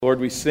Lord,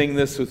 we sing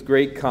this with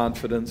great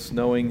confidence,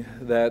 knowing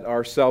that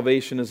our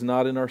salvation is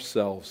not in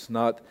ourselves,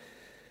 not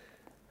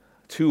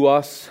to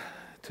us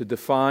to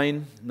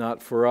define,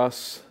 not for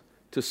us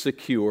to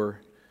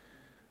secure,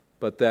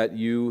 but that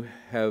you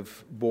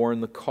have borne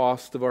the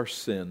cost of our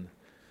sin,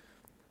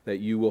 that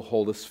you will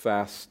hold us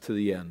fast to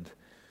the end.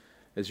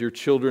 As your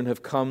children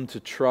have come to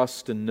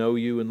trust and know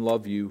you and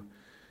love you,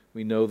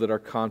 we know that our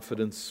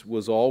confidence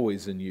was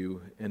always in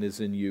you and is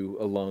in you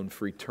alone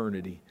for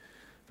eternity.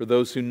 For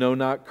those who know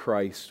not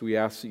Christ, we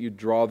ask that you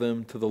draw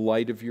them to the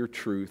light of your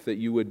truth, that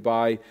you would,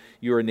 by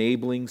your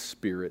enabling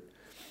Spirit,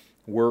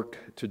 work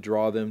to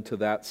draw them to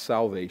that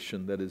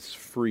salvation that is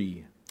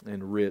free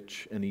and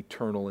rich and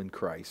eternal in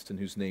Christ, in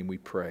whose name we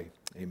pray.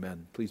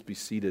 Amen. Please be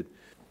seated.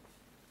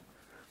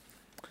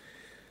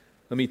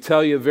 Let me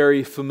tell you a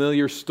very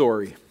familiar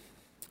story.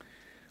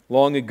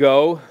 Long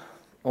ago,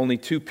 only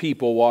two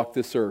people walked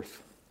this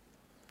earth.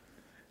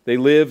 They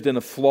lived in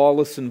a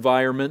flawless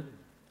environment.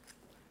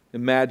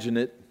 Imagine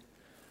it.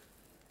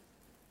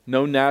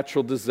 No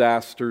natural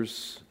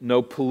disasters,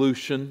 no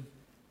pollution,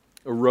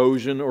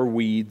 erosion, or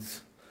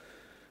weeds,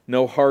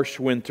 no harsh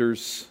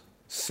winters,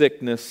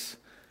 sickness,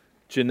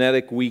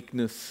 genetic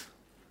weakness,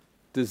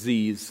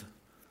 disease,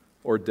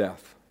 or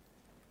death.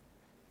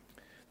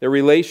 Their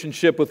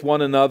relationship with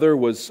one another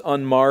was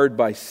unmarred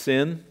by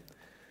sin.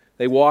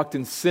 They walked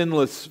in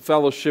sinless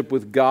fellowship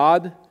with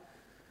God,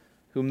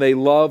 whom they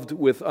loved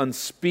with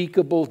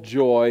unspeakable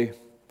joy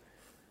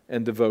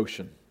and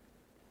devotion.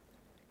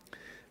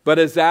 But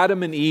as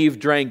Adam and Eve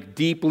drank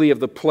deeply of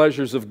the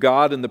pleasures of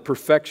God and the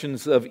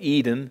perfections of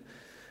Eden,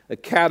 a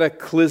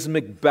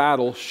cataclysmic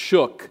battle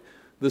shook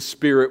the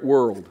spirit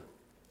world.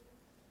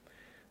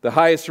 The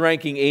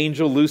highest-ranking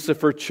angel,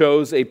 Lucifer,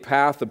 chose a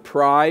path of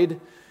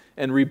pride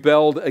and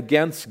rebelled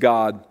against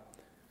God.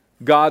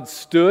 God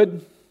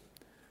stood,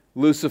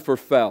 Lucifer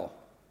fell,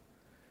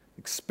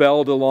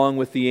 expelled along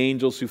with the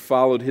angels who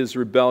followed his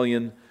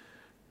rebellion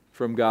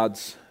from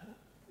God's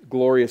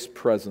glorious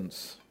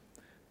presence.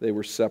 They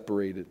were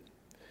separated.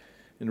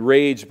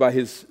 Enraged by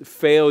his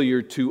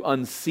failure to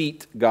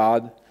unseat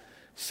God,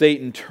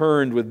 Satan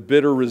turned with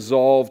bitter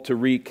resolve to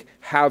wreak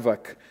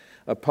havoc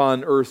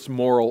upon earth's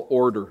moral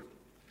order.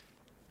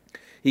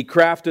 He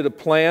crafted a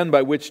plan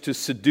by which to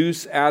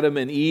seduce Adam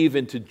and Eve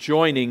into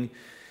joining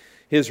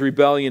his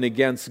rebellion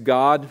against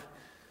God.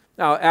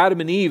 Now,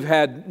 Adam and Eve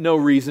had no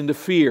reason to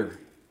fear.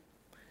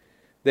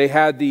 They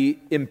had the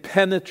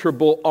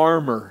impenetrable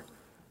armor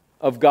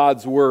of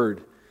God's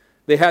Word.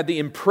 They had the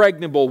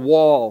impregnable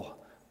wall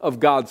of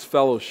God's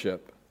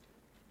fellowship.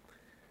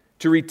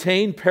 To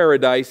retain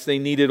paradise, they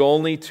needed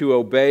only to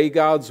obey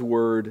God's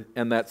Word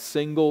and that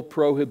single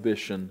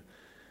prohibition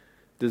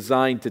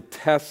designed to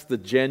test the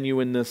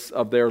genuineness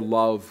of their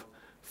love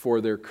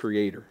for their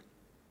Creator.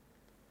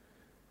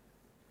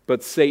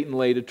 But Satan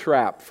laid a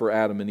trap for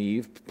Adam and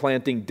Eve,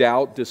 planting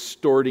doubt,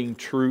 distorting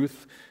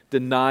truth,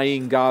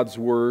 denying God's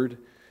Word.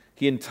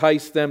 He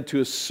enticed them to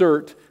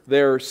assert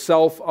their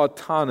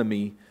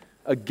self-autonomy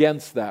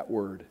against that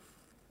Word.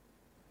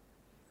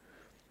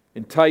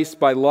 Enticed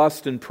by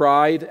lust and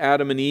pride,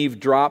 Adam and Eve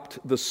dropped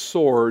the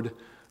sword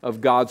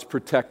of God's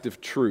protective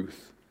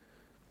truth.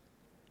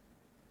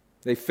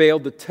 They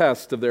failed the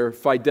test of their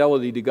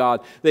fidelity to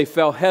God. They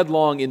fell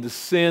headlong into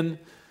sin,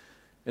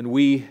 and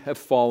we have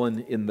fallen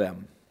in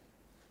them.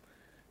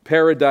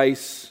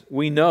 Paradise,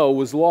 we know,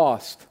 was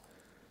lost.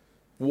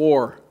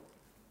 War,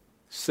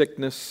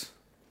 sickness,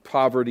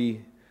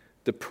 poverty,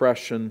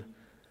 depression,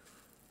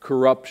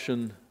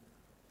 corruption,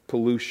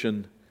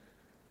 pollution,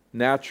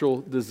 natural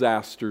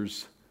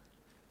disasters,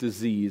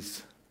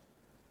 disease,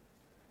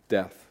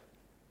 death.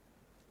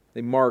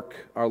 They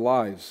mark our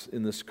lives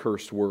in this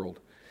cursed world.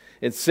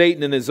 And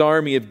Satan and his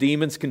army of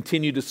demons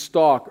continue to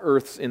stalk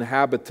earth's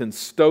inhabitants,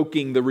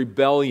 stoking the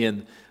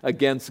rebellion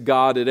against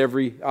God at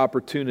every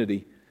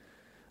opportunity.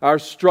 Our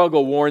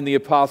struggle, warned the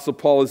Apostle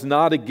Paul, is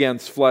not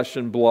against flesh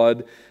and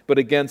blood, but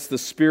against the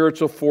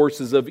spiritual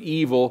forces of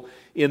evil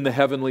in the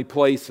heavenly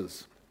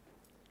places.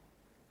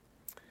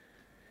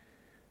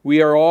 We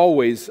are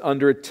always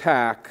under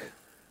attack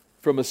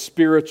from a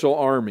spiritual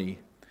army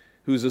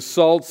whose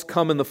assaults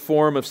come in the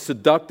form of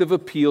seductive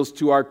appeals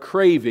to our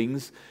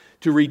cravings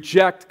to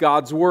reject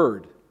God's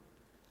Word,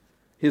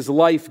 His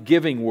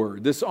life-giving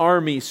Word. This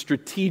army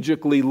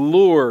strategically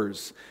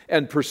lures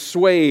and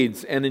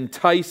persuades and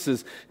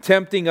entices,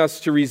 tempting us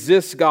to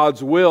resist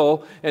God's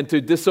will and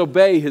to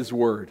disobey His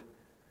Word.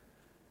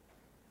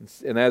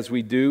 And as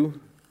we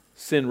do,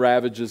 sin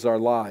ravages our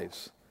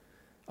lives,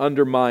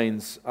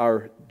 undermines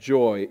our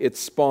joy. It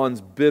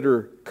spawns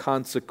bitter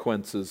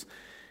consequences,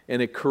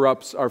 and it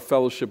corrupts our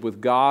fellowship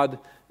with God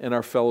and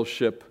our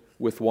fellowship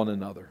with one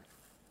another.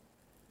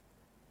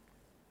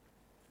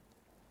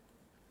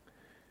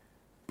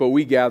 But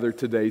we gather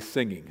today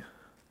singing.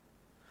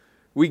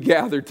 We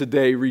gather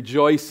today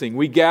rejoicing.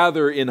 We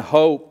gather in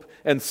hope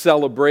and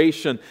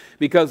celebration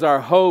because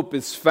our hope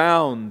is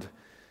found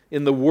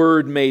in the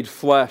Word made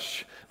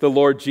flesh, the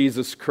Lord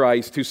Jesus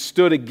Christ, who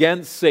stood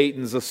against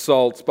Satan's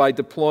assaults by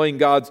deploying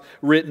God's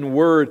written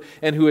word,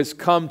 and who has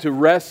come to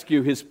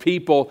rescue His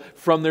people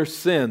from their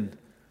sin,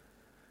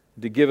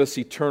 to give us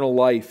eternal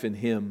life in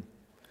Him.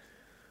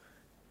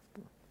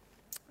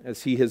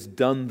 As He has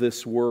done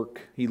this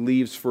work, He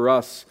leaves for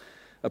us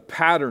a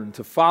pattern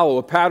to follow,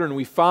 a pattern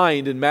we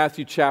find in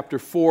Matthew chapter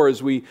 4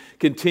 as we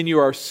continue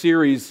our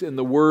series in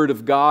the Word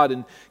of God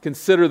and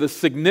consider the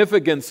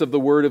significance of the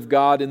Word of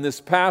God in this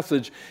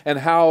passage and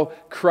how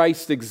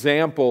Christ's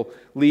example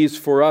leaves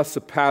for us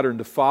a pattern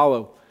to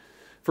follow.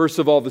 First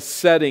of all, the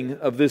setting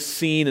of this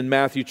scene in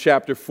Matthew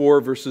chapter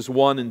 4, verses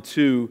 1 and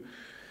 2.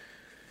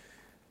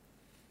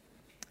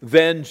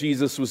 Then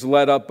Jesus was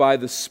led up by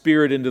the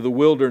Spirit into the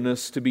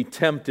wilderness to be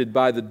tempted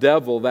by the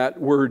devil.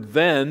 That word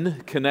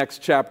 "then" connects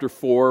chapter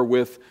 4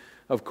 with,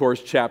 of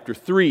course, chapter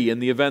 3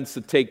 and the events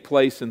that take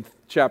place in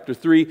chapter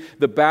 3.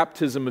 The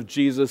baptism of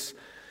Jesus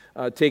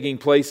taking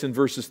place in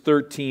verses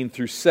 13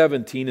 through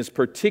 17 is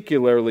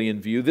particularly in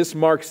view. This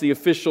marks the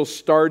official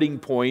starting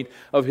point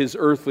of His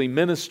earthly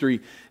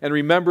ministry. And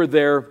remember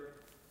there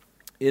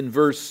in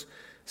verse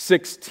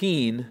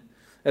 16,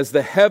 as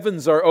the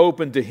heavens are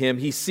opened to Him,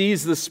 He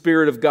sees the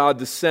Spirit of God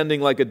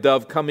descending like a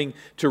dove, coming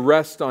to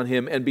rest on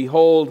Him. And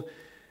behold,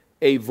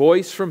 a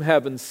voice from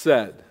heaven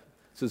said,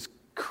 this is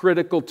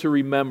critical to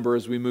remember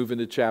as we move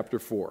into chapter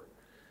 4,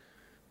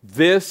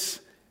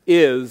 "This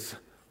is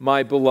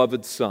my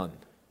beloved Son,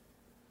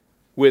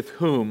 with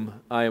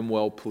whom I am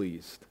well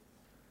pleased."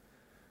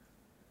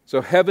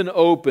 So heaven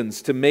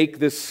opens to make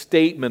this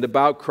statement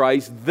about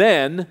Christ.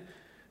 Then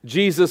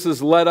Jesus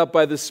is led up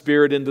by the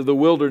Spirit into the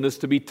wilderness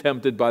to be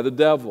tempted by the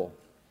devil.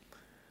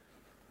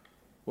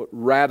 What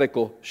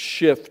radical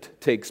shift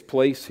takes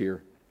place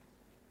here.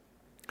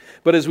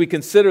 But as we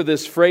consider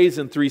this phrase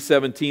in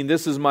 3:17,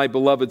 "This is my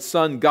beloved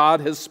Son,"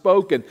 God has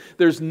spoken.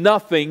 There's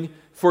nothing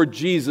for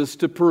Jesus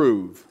to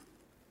prove.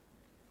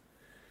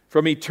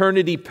 From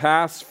eternity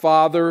past,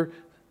 Father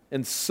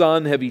and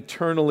Son have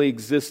eternally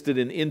existed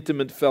in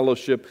intimate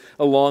fellowship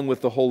along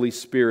with the Holy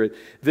Spirit.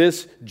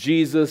 This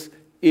Jesus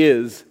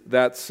is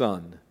that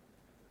Son.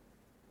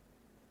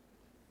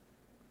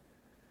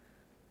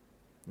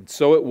 And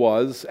so it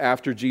was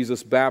after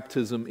Jesus'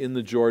 baptism in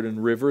the Jordan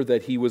River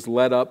that He was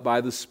led up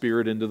by the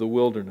Spirit into the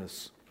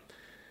wilderness.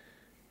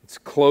 It's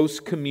close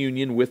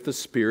communion with the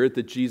Spirit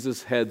that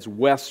Jesus heads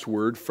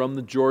westward from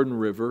the Jordan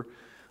River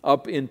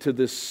up into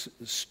this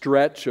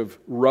stretch of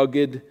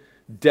rugged,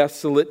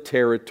 desolate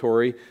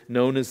territory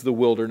known as the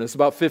wilderness,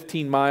 about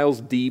 15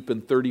 miles deep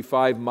and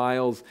 35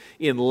 miles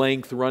in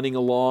length, running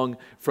along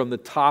from the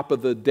top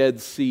of the Dead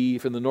Sea,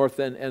 from the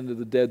north end of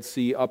the Dead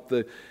Sea, up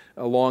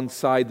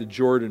alongside the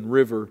Jordan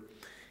River.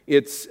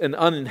 It's an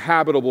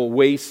uninhabitable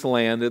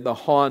wasteland, the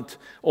haunt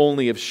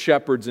only of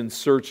shepherds in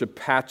search of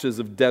patches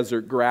of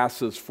desert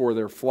grasses for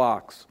their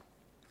flocks.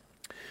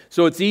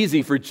 So it's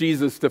easy for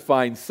Jesus to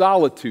find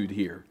solitude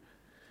here.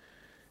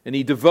 And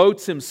He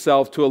devotes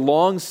Himself to a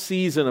long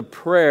season of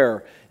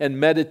prayer and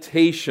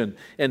meditation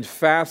and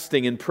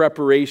fasting in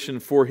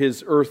preparation for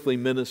His earthly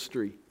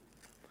ministry.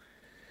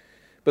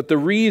 But the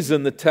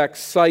reason the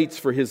text cites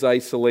for His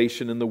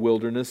isolation in the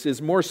wilderness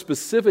is more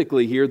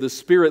specifically here the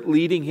Spirit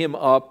leading Him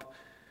up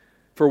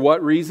for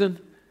what reason?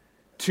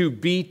 To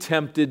be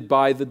tempted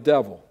by the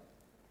devil.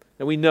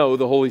 And we know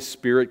the Holy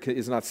Spirit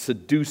is not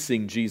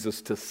seducing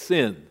Jesus to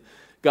sin.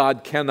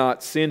 God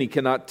cannot sin. He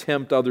cannot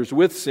tempt others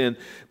with sin.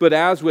 But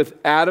as with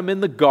Adam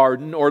in the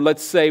garden, or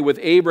let's say with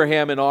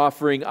Abraham in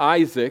offering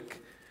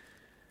Isaac,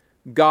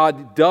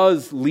 God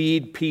does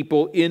lead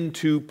people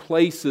into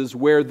places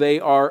where they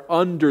are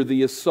under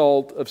the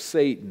assault of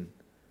Satan.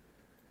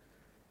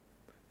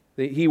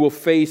 He will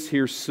face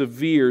here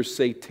severe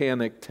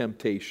satanic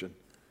temptation.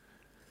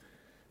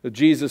 But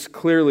Jesus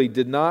clearly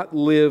did not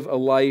live a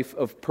life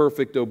of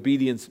perfect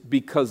obedience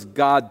because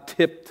God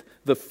tipped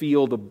the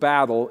field of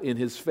battle in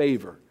His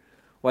favor,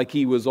 like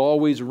He was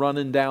always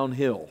running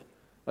downhill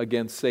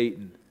against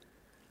Satan.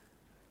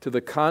 To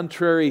the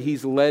contrary,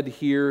 He's led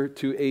here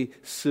to a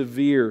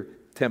severe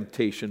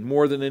temptation,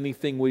 more than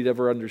anything we'd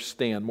ever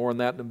understand. More on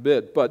that in a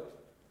bit. But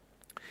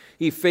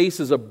He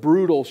faces a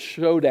brutal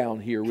showdown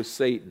here with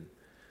Satan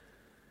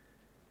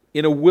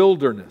in a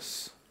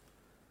wilderness,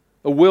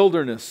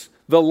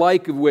 the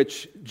like of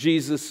which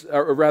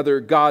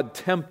God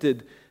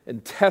tempted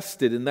and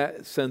tested, in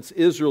that sense,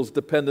 Israel's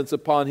dependence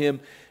upon Him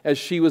as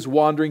she was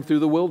wandering through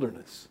the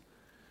wilderness.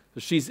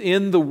 She's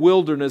in the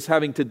wilderness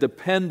having to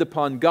depend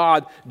upon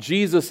God.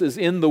 Jesus is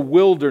in the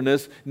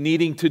wilderness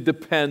needing to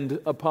depend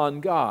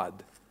upon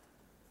God.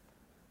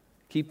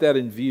 Keep that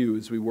in view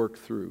as we work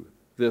through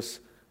this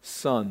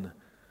Son,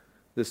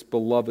 this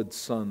beloved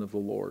Son of the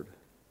Lord.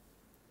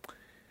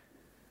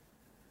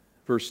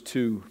 Verse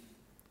 2,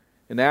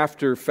 "And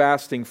after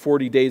fasting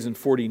 40 days and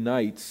 40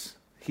 nights,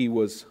 He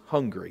was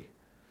hungry."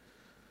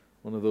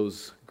 One of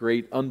those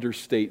great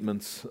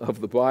understatements of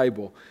the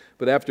Bible.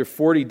 But after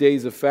 40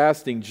 days of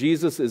fasting,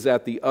 Jesus is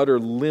at the utter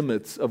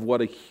limits of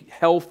what a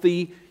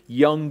healthy,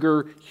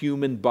 younger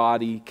human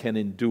body can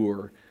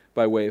endure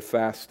by way of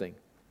fasting.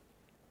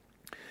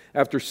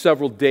 After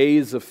several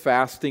days of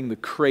fasting, the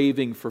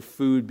craving for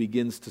food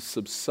begins to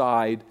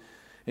subside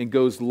and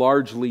goes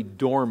largely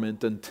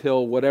dormant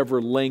until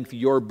whatever length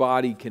your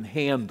body can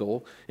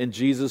handle, and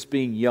Jesus,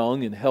 being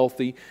young and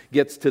healthy,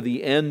 gets to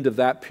the end of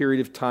that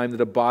period of time that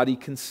a body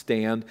can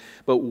stand.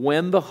 But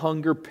when the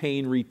hunger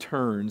pain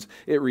returns,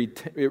 it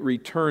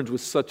returns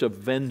with such a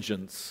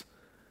vengeance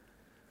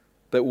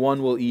that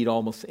one will eat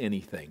almost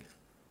anything.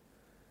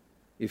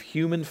 If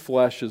human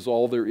flesh is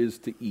all there is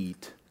to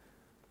eat,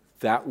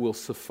 that will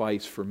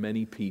suffice for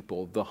many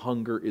people. The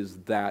hunger is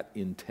that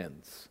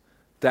intense.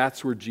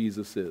 That's where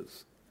Jesus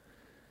is.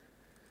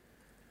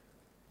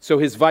 So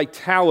his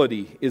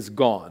vitality is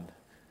gone.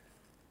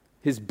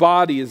 His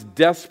body is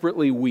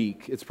desperately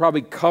weak. It's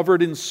probably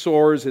covered in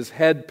sores, his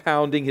head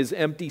pounding, his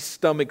empty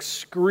stomach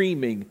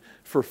screaming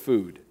for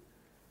food.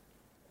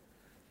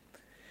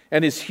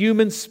 And his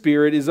human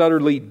spirit is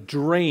utterly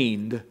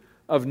drained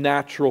of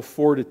natural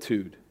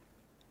fortitude.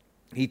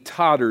 He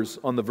totters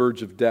on the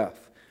verge of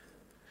death.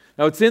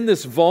 Now, it's in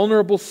this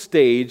vulnerable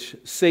stage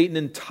Satan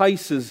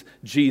entices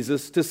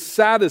Jesus to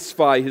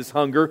satisfy his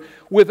hunger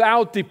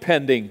without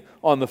depending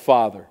on the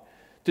Father,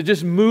 to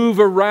just move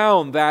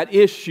around that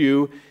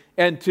issue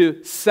and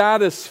to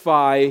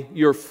satisfy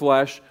your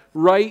flesh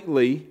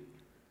rightly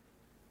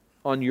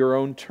on your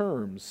own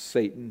terms.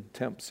 Satan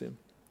tempts him.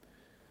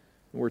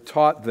 And we're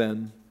taught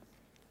then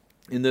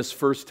in this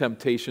first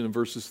temptation in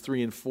verses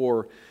 3 and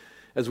 4,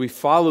 as we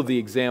follow the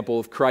example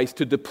of Christ,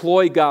 to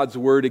deploy God's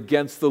word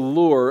against the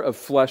lure of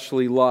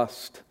fleshly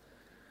lust.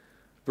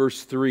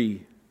 Verse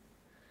 3,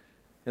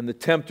 and the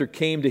tempter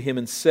came to him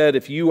and said,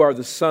 if you are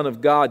the Son of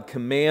God,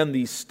 command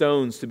these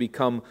stones to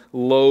become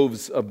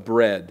loaves of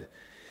bread.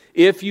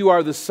 If you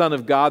are the Son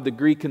of God, the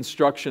Greek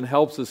construction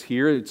helps us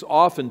here. It's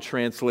often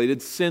translated,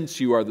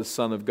 since you are the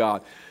Son of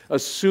God.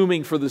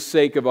 Assuming for the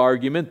sake of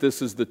argument,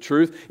 this is the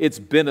truth. It's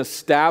been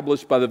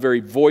established by the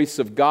very voice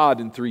of God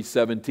in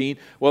 3:17.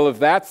 Well, if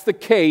that's the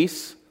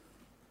case,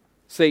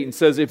 Satan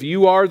says, if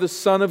you are the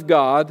Son of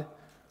God,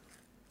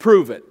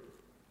 prove it.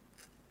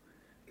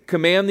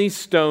 Command these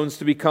stones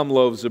to become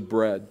loaves of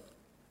bread.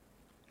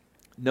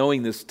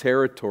 Knowing this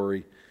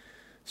territory,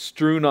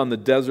 strewn on the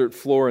desert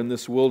floor in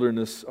this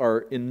wilderness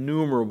are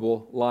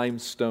innumerable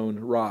limestone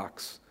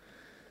rocks.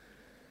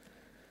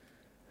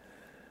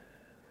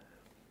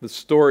 The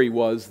story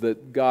was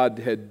that God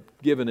had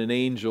given an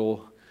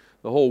angel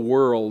the whole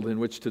world in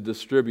which to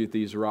distribute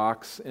these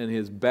rocks, and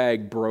his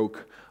bag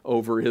broke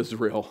over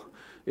Israel.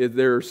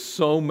 There are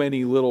so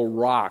many little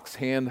rocks,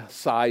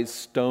 hand-sized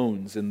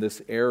stones in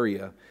this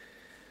area.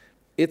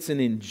 It's an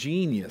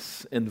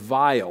ingenious and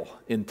vile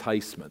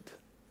enticement.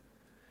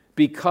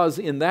 Because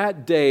in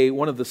that day,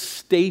 one of the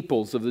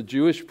staples of the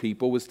Jewish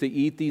people was to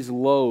eat these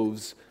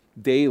loaves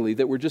daily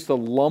that were just a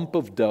lump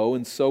of dough,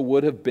 and so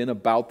would have been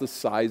about the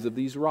size of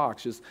these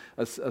rocks, just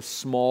a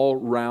small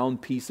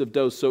round piece of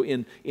dough. So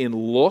in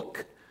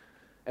look,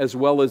 as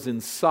well as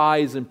in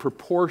size and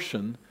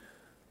proportion,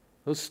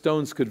 those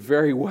stones could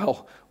very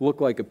well look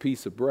like a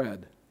piece of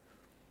bread.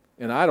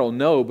 And I don't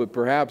know, but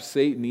perhaps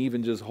Satan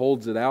even just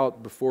holds it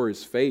out before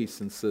his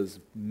face and says,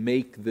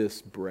 make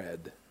this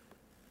bread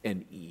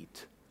and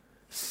eat.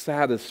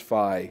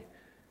 Satisfy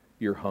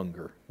your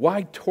hunger.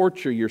 Why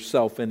torture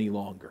yourself any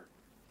longer?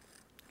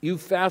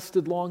 You've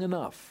fasted long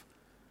enough.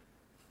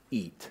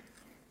 Eat.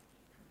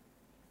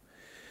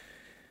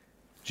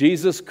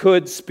 Jesus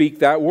could speak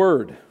that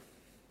word.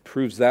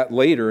 Proves that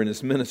later in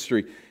his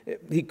ministry.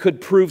 He could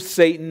prove to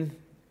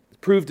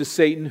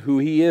Satan who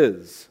he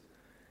is.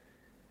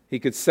 He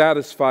could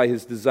satisfy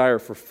his desire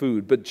for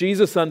food. But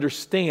Jesus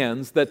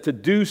understands that to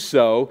do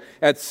so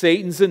at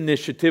Satan's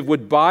initiative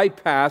would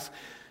bypass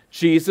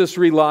Jesus'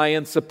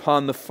 reliance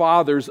upon the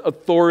Father's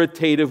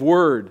authoritative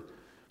word.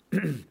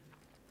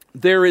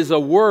 There is a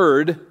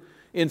word,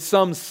 in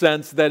some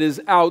sense, that is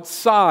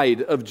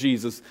outside of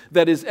Jesus,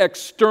 that is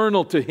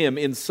external to him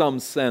in some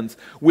sense,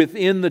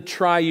 within the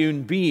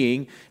triune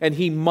being, and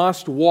he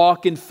must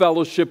walk in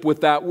fellowship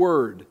with that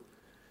word.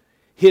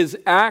 His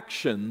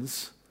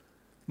actions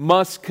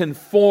must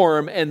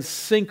conform and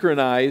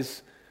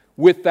synchronize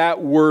with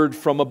that word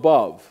from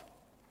above.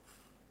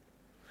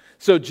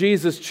 So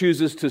Jesus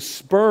chooses to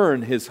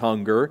spurn his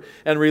hunger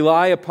and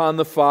rely upon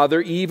the Father,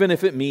 even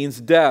if it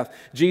means death.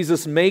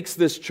 Jesus makes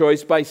this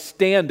choice by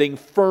standing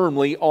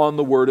firmly on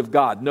the Word of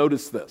God.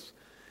 Notice this.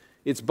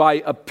 It's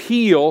by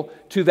appeal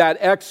to that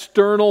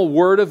external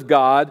Word of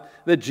God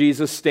that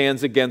Jesus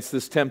stands against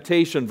this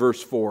temptation.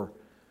 Verse 4.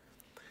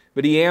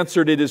 But he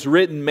answered, it is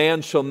written,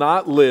 man shall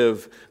not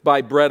live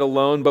by bread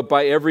alone, but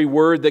by every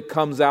word that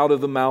comes out of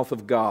the mouth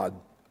of God.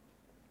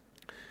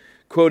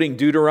 Quoting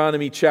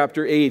Deuteronomy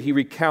chapter 8, he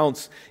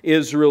recounts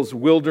Israel's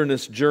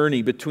wilderness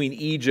journey between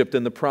Egypt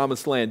and the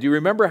Promised Land. Do you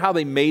remember how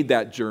they made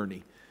that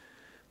journey?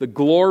 The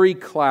glory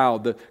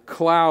cloud, the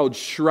cloud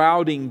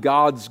shrouding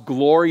God's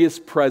glorious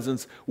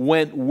presence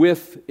went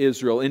with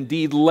Israel,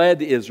 indeed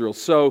led Israel.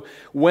 So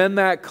when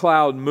that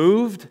cloud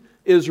moved,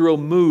 Israel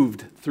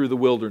moved through the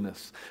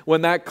wilderness.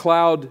 When that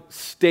cloud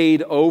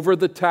stayed over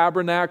the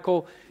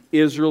tabernacle,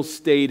 Israel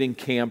stayed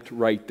encamped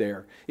right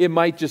there. It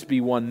might just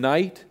be one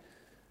night.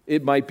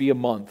 It might be a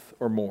month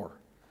or more.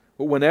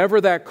 But whenever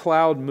that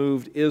cloud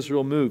moved,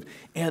 Israel moved.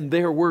 And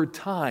there were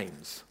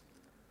times,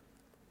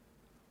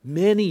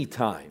 many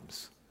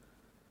times,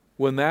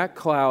 when that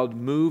cloud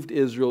moved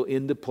Israel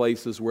into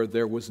places where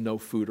there was no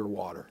food or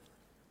water.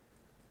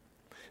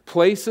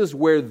 Places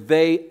where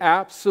they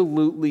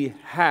absolutely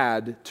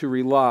had to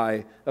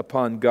rely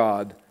upon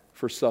God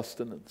for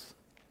sustenance.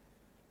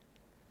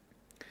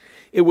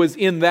 It was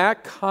in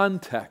that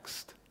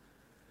context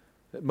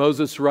that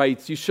Moses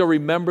writes, "You shall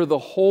remember the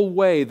whole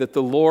way that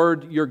the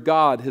Lord your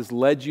God has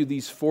led you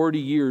these 40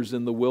 years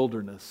in the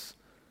wilderness."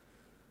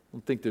 I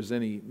don't think there's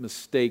any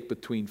mistake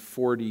between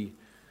 40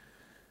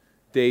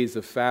 days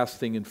of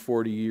fasting and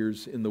 40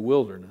 years in the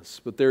wilderness.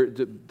 But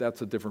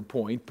that's a different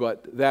point.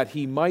 But that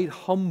He might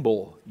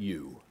humble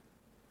you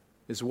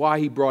is why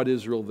He brought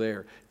Israel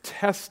there,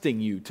 testing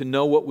you to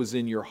know what was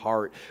in your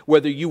heart,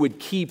 whether you would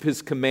keep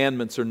His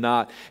commandments or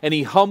not. And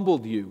He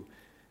humbled you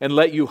and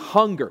let you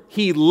hunger.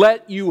 He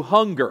let you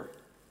hunger.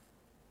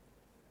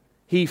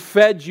 He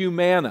fed you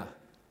manna,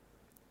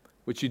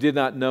 which you did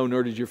not know,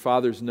 nor did your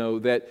fathers know,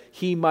 that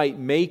He might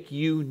make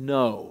you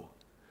know.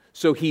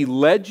 So He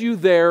led you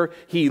there,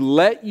 He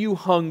let you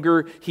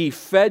hunger, He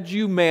fed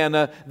you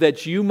manna,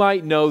 that you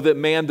might know that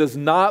man does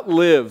not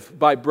live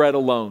by bread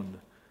alone,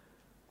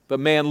 but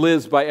man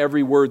lives by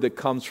every word that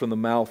comes from the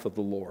mouth of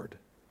the Lord.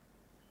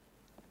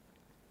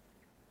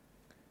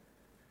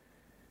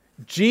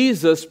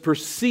 Jesus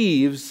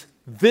perceives,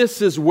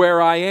 this is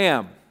where I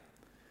am.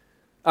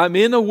 I'm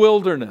in a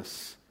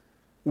wilderness,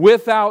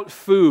 without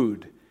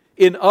food,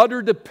 in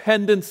utter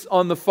dependence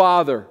on the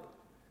Father.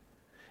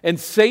 And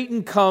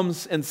Satan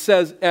comes and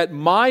says, at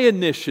my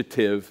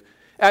initiative,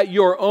 at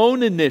your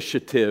own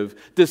initiative,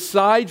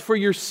 decide for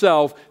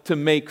yourself to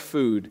make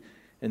food.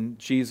 And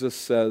Jesus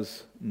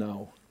says,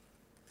 no.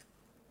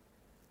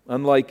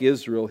 Unlike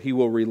Israel, he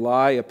will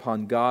rely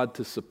upon God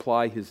to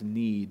supply his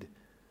need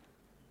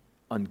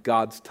on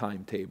God's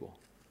timetable,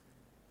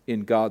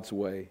 in God's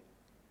way.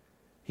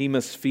 He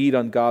must feed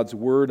on God's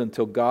word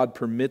until God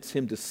permits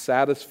him to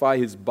satisfy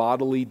his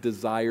bodily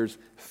desires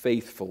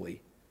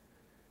faithfully.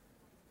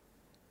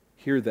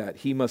 Hear that.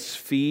 He must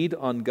feed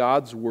on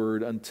God's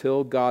word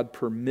until God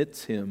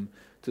permits him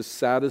to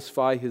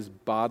satisfy his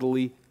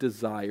bodily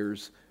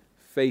desires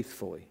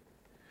faithfully.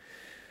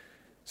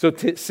 So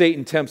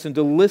Satan tempts him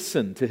to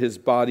listen to his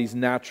body's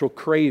natural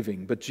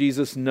craving, but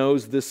Jesus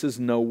knows this is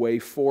no way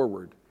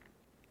forward.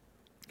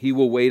 He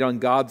will wait on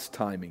God's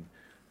timing,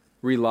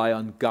 rely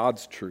on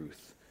God's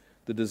truth.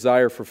 The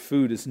desire for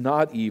food is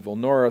not evil,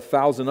 nor are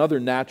 1,000 other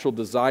natural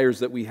desires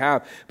that we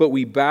have, but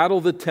we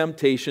battle the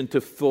temptation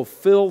to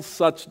fulfill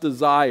such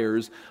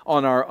desires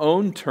on our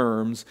own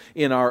terms,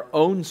 in our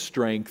own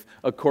strength,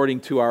 according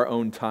to our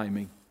own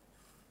timing.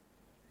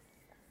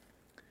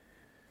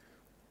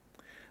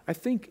 I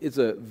think it's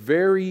a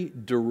very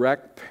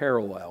direct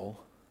parallel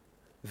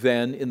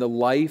then in the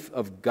life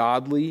of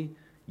godly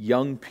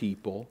young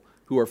people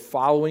who are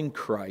following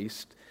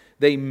Christ.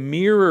 They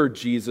mirror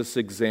Jesus'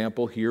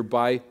 example here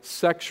by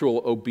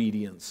sexual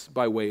obedience,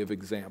 by way of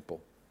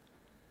example.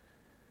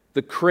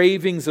 The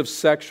cravings of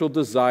sexual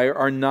desire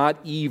are not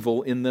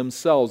evil in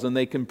themselves, and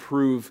they can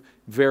prove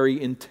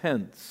very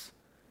intense.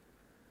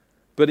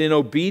 But in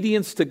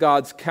obedience to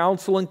God's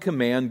counsel and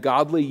command,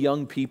 godly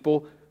young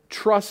people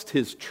trust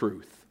His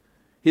truth,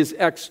 His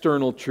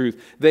external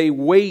truth. They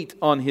wait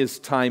on His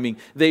timing.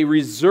 They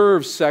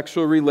reserve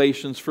sexual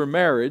relations for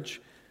marriage,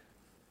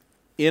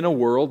 in a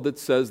world that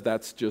says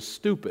that's just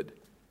stupid.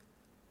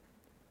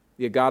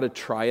 You got to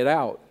try it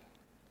out.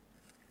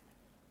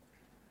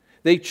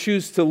 They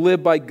choose to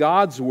live by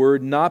God's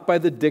word, not by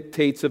the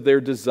dictates of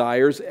their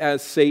desires,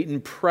 as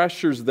Satan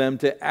pressures them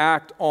to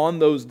act on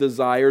those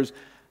desires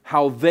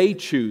how they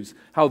choose,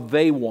 how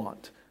they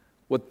want,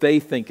 what they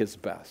think is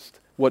best,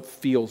 what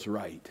feels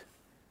right.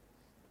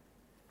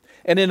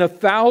 And in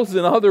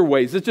 1,000 other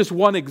ways, it's just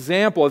one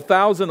example,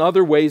 1,000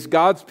 other ways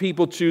God's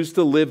people choose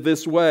to live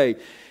this way.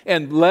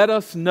 And let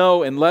us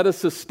know and let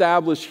us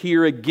establish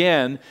here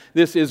again,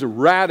 this is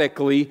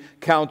radically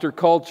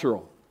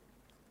countercultural.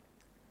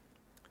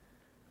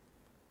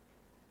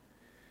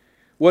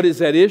 What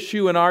is at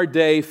issue in our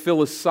day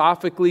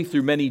philosophically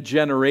through many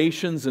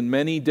generations and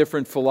many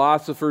different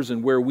philosophers,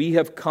 and where we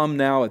have come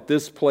now at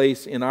this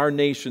place in our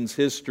nation's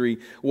history,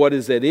 what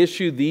is at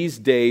issue these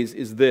days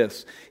is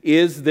this: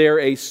 is there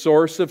a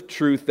source of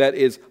truth that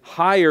is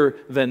higher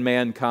than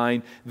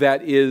mankind,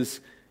 that is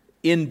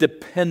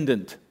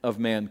independent of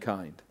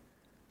mankind?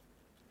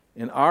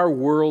 And our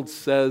world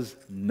says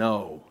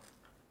no.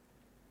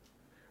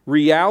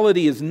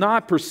 Reality is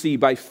not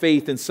perceived by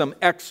faith in some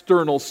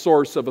external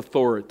source of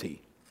authority.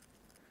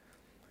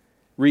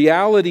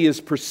 Reality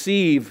is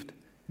perceived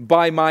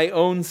by my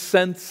own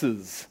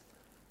senses,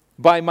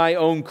 by my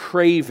own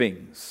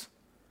cravings,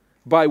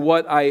 by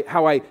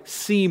how I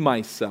see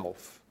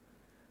myself,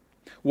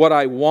 what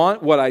I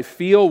want, what I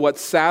feel, what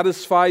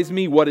satisfies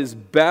me, what is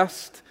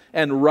best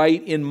and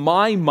right in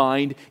my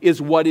mind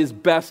is what is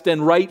best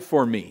and right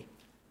for me.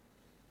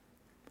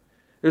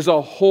 There's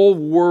a whole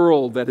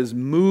world that is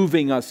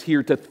moving us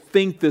here to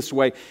think this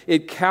way.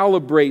 It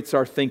calibrates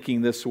our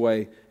thinking this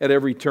way at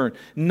every turn.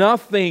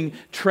 Nothing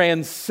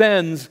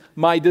transcends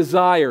my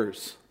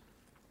desires.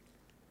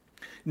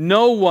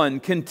 No one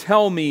can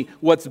tell me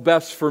what's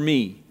best for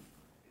me.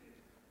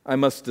 I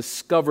must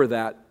discover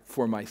that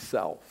for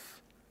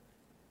myself.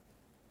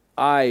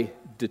 I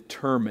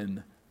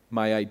determine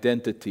my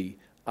identity.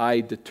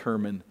 I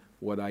determine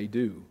what I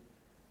do.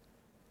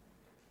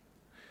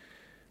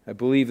 I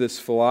believe this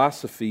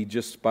philosophy,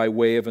 just by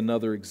way of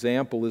another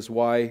example, is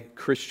why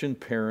Christian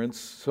parents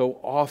so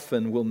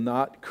often will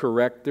not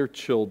correct their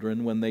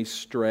children when they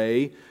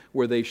stray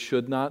where they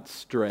should not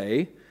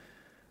stray,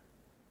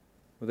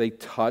 where they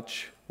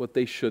touch what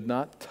they should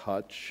not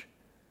touch,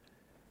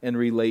 and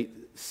relate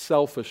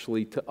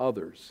selfishly to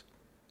others.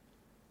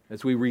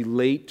 As we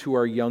relate to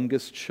our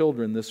youngest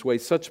children this way,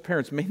 such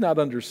parents may not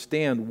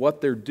understand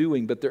what they're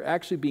doing, but they're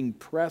actually being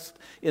pressed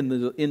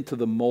into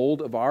the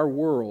mold of our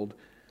world.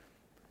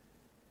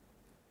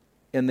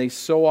 And they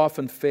so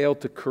often fail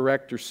to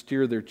correct or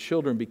steer their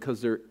children because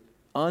they're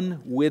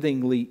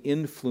unwittingly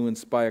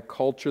influenced by a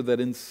culture that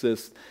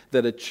insists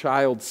that a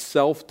child's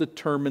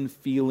self-determined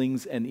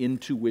feelings and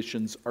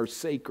intuitions are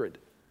sacred.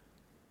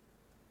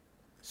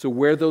 So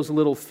where those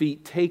little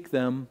feet take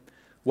them,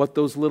 what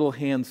those little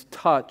hands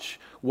touch,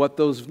 what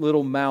those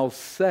little mouths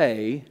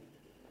say,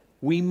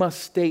 we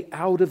must stay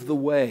out of the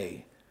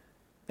way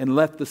and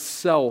let the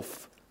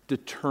self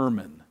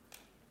determine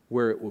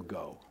where it will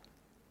go.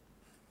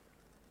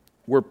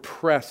 We're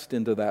pressed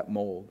into that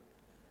mold.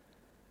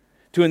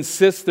 To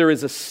insist there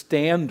is a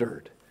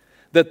standard,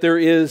 that there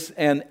is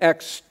an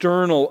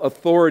external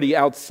authority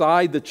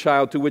outside the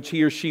child to which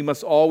he or she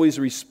must always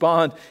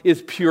respond,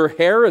 is pure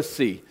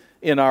heresy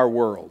in our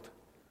world.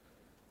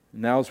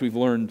 Now, as we've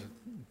learned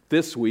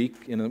this week,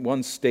 in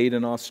one state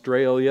in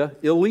Australia,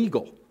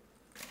 illegal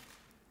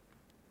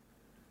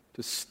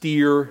to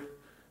steer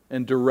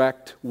and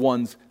direct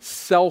one's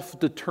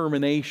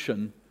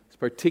self-determination,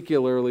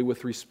 particularly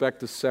with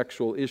respect to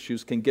sexual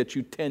issues, can get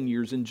you 10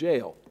 years in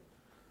jail,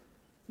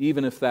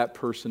 even if that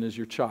person is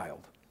your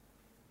child.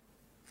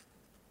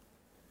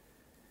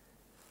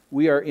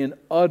 We are in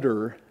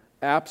utter,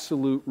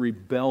 absolute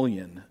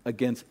rebellion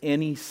against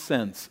any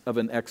sense of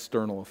an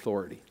external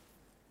authority.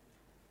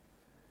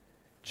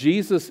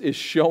 Jesus is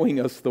showing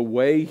us the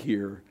way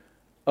here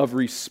of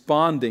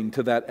responding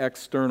to that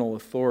external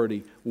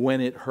authority when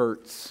it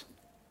hurts,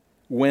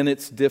 when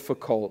it's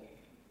difficult.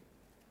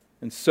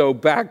 And so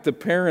back to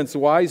parents,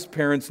 wise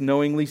parents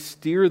knowingly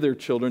steer their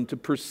children to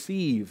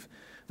perceive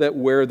that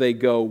where they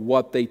go,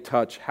 what they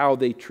touch, how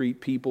they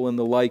treat people and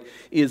the like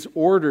is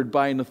ordered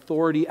by an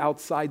authority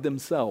outside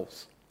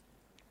themselves.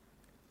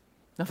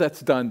 Now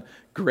that's done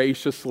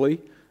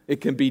graciously. It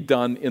can be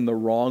done in the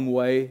wrong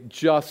way,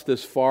 just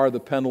as far the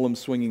pendulum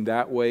swinging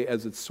that way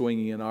as it's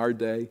swinging in our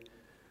day.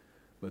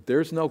 But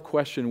there's no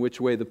question which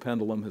way the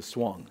pendulum has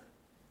swung.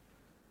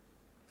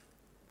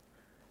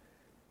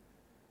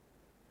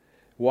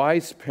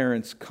 Wise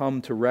parents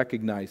come to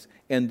recognize,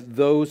 and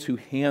those who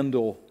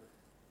handle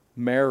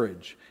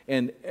marriage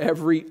and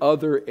every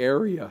other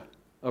area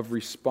of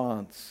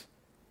response,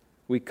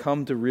 we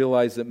come to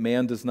realize that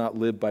man does not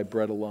live by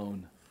bread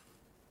alone.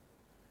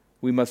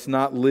 We must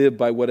not live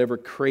by whatever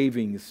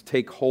cravings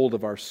take hold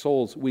of our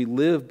souls. We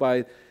live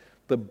by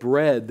the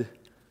bread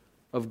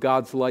of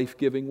God's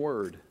life-giving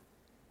word.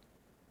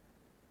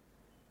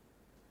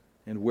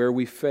 And where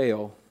we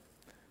fail,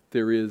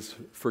 there is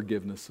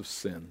forgiveness of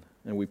sin.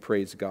 And we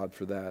praise God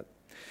for that.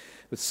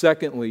 But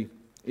secondly,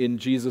 in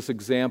Jesus'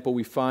 example,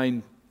 we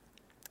find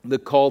the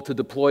call to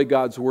deploy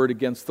God's word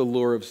against the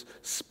lure of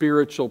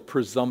spiritual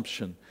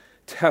presumption,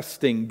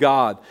 testing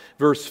God.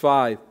 Verse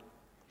 5,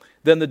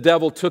 then the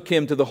devil took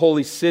him to the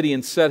holy city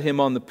and set him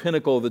on the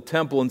pinnacle of the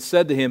temple and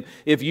said to him,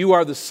 if you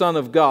are the Son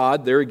of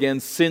God, there again,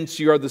 since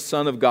you are the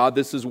Son of God,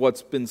 this is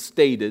what's been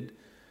stated,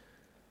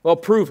 well,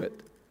 prove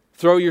it.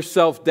 Throw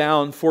yourself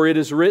down, for it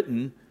is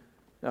written.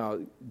 Now,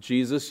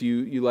 Jesus,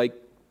 you like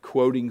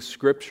quoting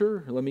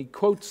Scripture? Let me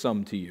quote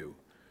some to you.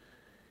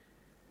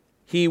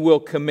 He will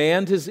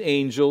command His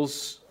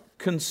angels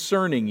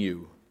concerning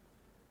you.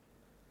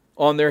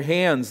 On their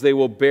hands they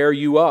will bear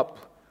you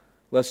up,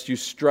 lest you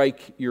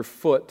strike your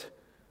foot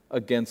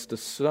against a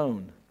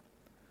stone.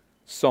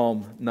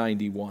 Psalm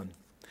 91.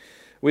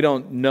 We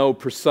don't know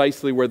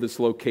precisely where this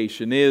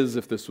location is,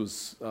 if this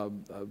was a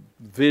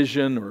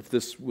vision or if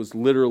this was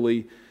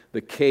literally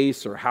the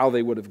case or how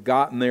they would have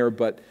gotten there,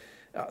 but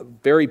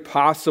very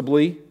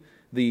possibly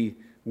the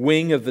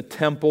wing of the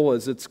temple,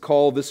 as it's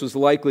called, this was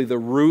likely the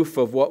roof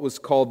of what was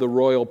called the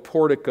royal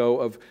portico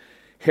of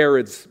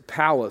Herod's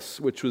palace,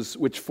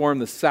 which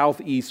formed the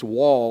southeast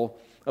wall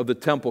of the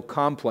temple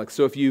complex.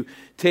 So if you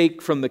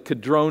take from the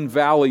Kidron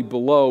Valley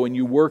below and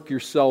you work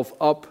yourself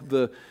up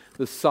the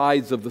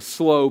sides of the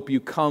slope, you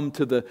come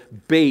to the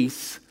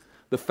base,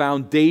 the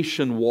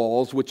foundation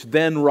walls, which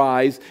then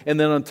rise, and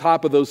then on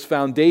top of those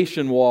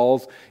foundation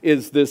walls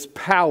is this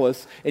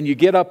palace, and you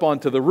get up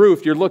onto the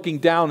roof, you're looking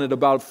down at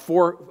about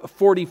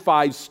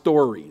 45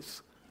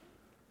 stories.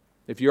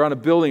 If you're on a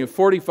building of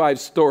 45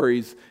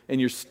 stories and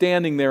you're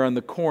standing there on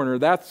the corner,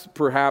 that's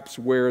perhaps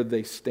where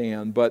they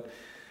stand. But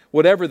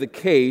whatever the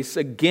case,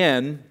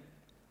 again,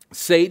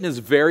 Satan is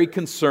very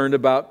concerned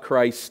about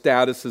Christ's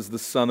status as the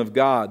Son of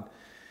God.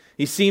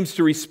 He seems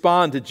to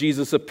respond to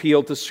Jesus'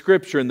 appeal to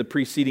Scripture in the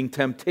preceding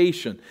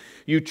temptation.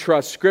 You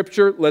trust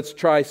Scripture? Let's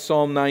try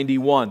Psalm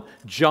 91.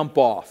 Jump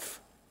off.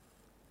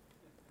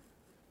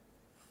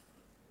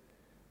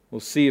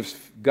 We'll see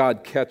if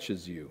God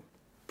catches you.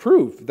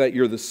 Prove that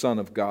you're the Son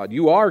of God.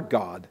 You are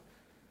God.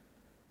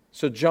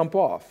 So jump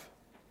off.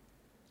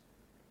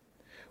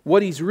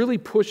 What he's really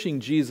pushing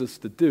Jesus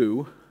to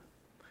do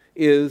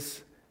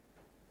is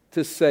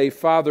to say,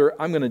 Father,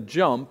 I'm going to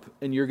jump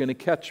and you're going to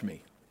catch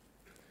me.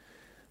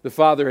 The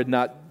Father had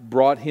not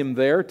brought him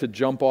there to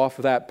jump off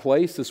of that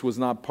place. This was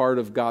not part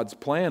of God's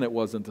plan. It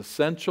wasn't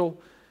essential.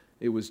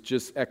 It was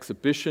just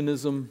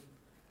exhibitionism.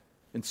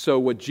 And so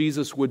what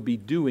Jesus would be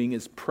doing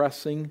is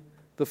pressing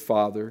the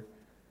Father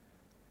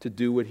to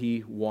do what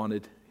he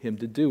wanted him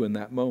to do in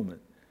that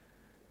moment.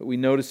 But we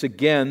notice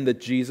again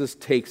that Jesus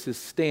takes his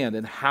stand.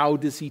 And how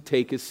does he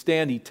take his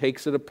stand? He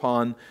takes it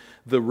upon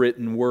the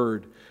written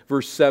word.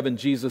 Verse 7,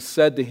 Jesus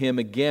said to him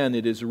again,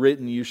 it is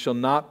written, you shall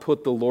not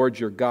put the Lord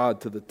your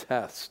God to the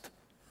test.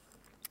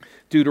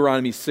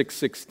 Deuteronomy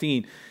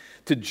 6:16,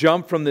 to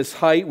jump from this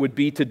height would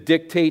be to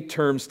dictate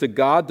terms to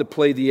God, to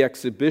play the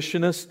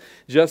exhibitionist.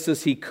 Just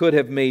as he could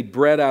have made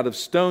bread out of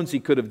stones, he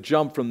could have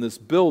jumped from this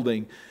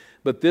building.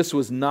 But this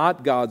was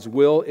not God's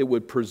will. It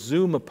would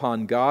presume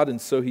upon God,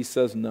 and so he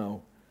says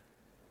no.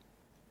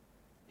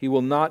 He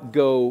will not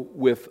go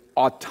with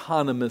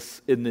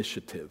autonomous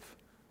initiative,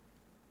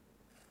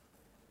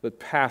 but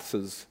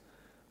passes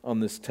on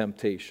this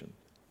temptation.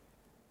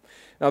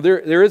 Now,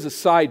 there is a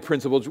side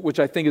principle which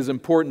I think is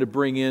important to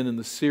bring in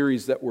the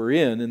series that we're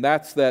in, and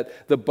that's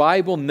that the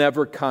Bible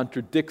never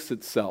contradicts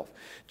itself.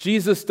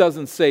 Jesus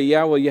doesn't say,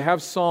 yeah, well, you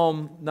have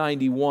Psalm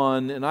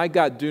 91, and I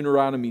got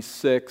Deuteronomy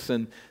 6,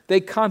 and they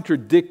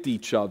contradict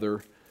each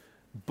other,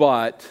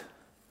 but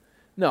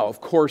no, of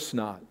course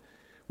not.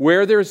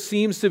 Where there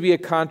seems to be a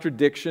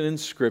contradiction in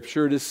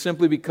Scripture, it is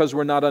simply because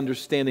we're not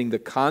understanding the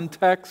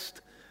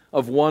context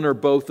of one or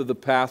both of the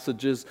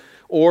passages,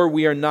 or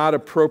we are not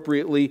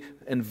appropriately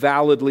and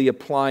validly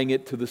applying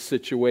it to the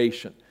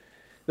situation.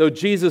 Though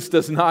Jesus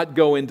does not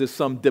go into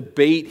some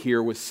debate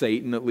here with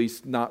Satan, at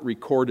least not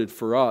recorded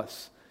for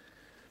us,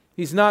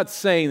 he's not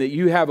saying that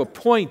you have a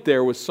point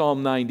there with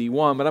Psalm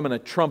 91, but I'm going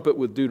to trump it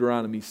with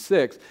Deuteronomy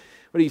 6.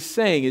 What he's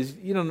saying is,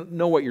 you don't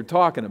know what you're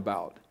talking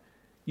about.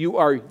 You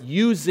are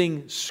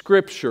using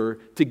Scripture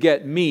to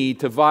get me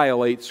to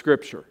violate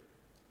Scripture.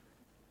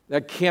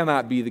 That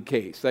cannot be the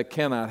case. That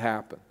cannot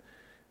happen.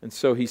 And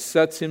so he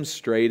sets him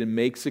straight and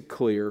makes it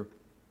clear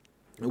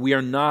that we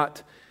are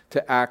not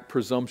to act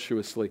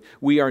presumptuously.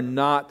 We are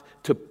not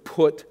to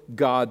put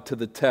God to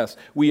the test.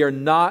 We are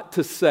not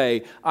to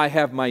say, I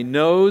have my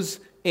nose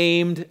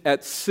aimed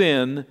at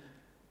sin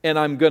and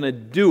I'm going to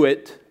do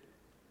it,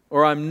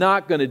 or I'm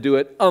not going to do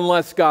it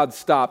unless God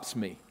stops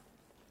me.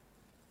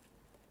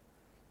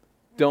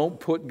 Don't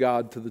put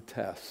God to the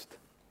test.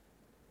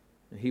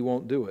 He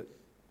won't do it.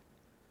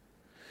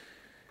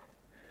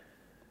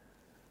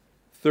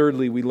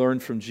 Thirdly, we learn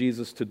from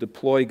Jesus to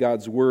deploy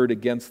God's word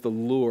against the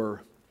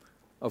lure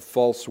of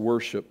false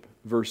worship.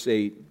 Verse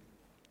 8.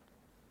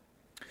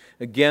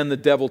 Again, the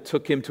devil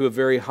took him to a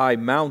very high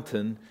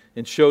mountain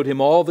and showed him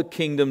all the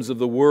kingdoms of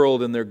the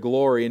world and their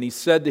glory. And he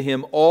said to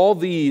him, all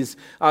these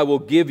I will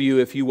give you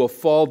if you will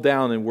fall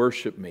down and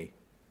worship me.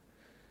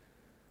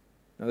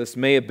 Now, this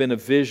may have been a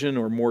vision,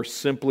 or more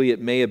simply,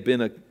 it may have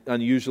been an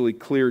unusually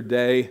clear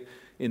day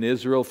in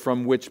Israel,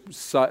 from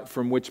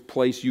which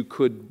place you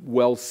could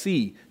well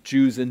see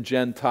Jews and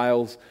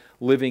Gentiles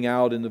living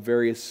out in the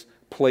various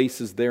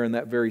places there in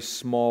that very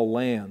small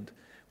land.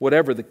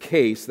 Whatever the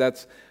case,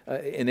 that's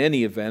in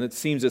any event, it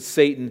seems that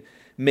Satan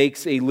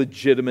makes a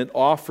legitimate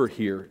offer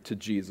here to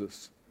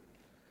Jesus.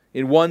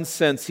 In one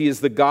sense, he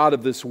is the God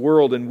of this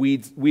world and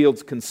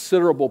wields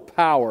considerable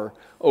power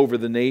over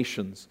the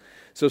nations.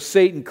 So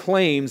Satan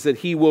claims that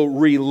he will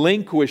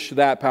relinquish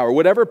that power.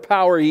 Whatever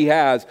power he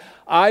has,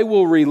 I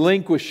will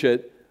relinquish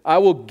it. I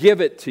will give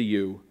it to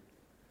you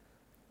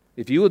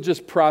if you will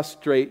just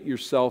prostrate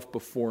yourself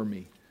before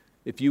me.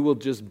 If you will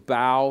just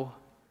bow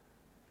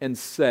and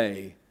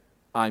say,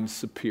 I'm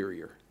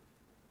superior.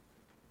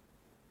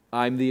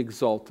 I'm the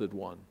exalted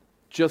one.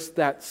 Just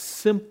that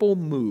simple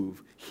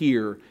move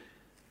here.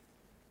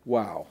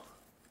 Wow.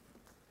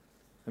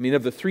 I mean,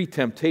 of the three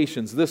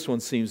temptations, this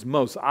one seems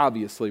most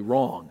obviously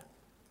wrong.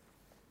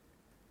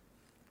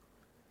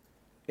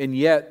 And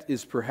yet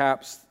is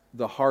perhaps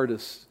the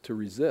hardest to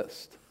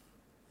resist.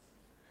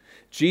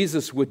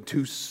 Jesus would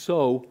do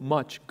so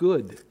much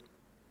good,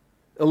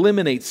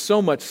 eliminate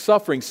so much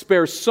suffering,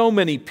 spare so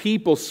many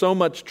people so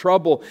much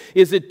trouble.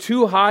 Is it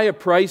too high a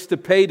price to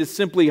pay to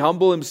simply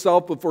humble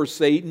himself before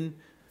Satan?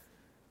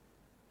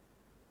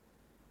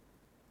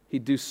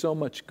 He'd do so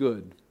much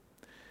good.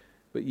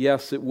 But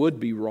yes, it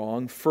would be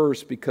wrong.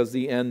 First, because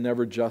the end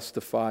never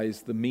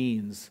justifies the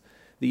means.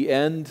 The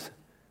end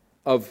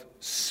of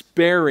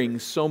sparing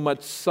so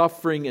much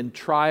suffering and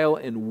trial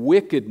and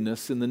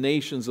wickedness in the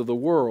nations of the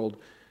world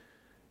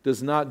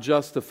does not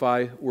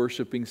justify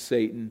worshiping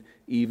Satan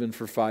even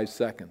for 5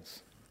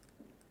 seconds.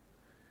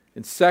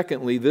 And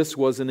secondly, this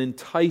was an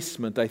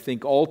enticement, I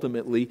think,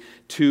 ultimately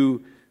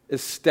to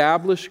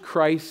establish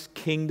Christ's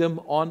kingdom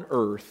on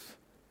earth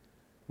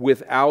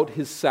without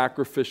his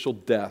sacrificial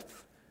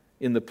death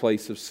in the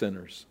place of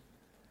sinners.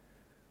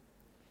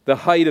 The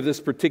height of this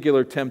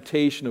particular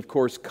temptation, of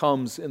course,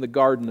 comes in the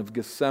Garden of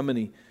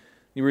Gethsemane.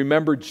 You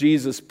remember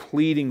Jesus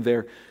pleading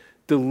there,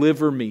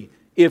 "Deliver me.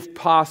 If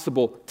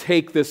possible,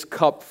 take this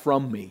cup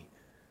from me."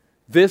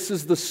 This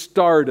is the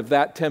start of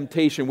that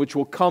temptation, which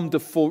will come to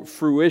full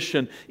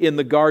fruition in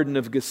the Garden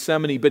of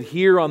Gethsemane. But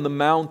here on the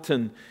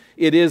mountain,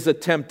 it is a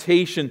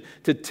temptation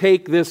to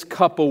take this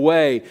cup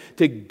away,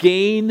 to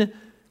gain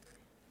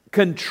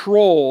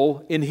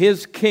control in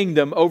his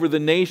kingdom over the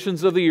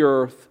nations of the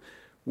earth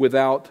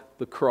without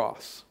the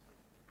cross.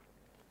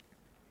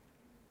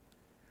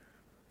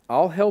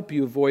 I'll help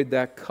you avoid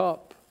that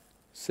cup,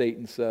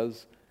 Satan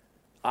says.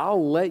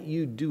 I'll let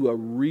you do a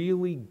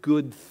really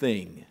good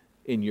thing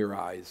in your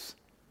eyes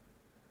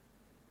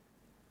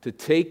to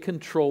take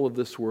control of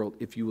this world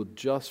if you will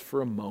just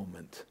for a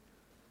moment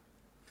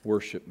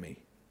worship me.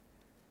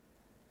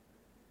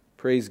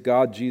 Praise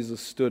God,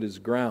 Jesus stood his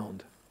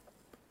ground.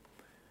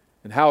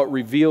 And how it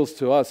reveals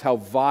to us how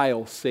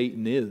vile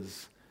Satan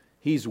is.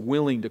 He's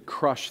willing to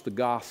crush the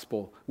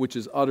gospel, which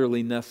is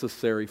utterly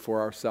necessary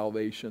for our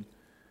salvation.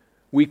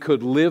 We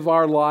could live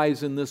our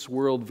lives in this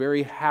world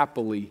very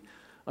happily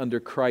under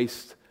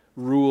Christ's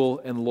rule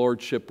and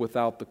lordship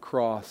without the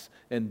cross,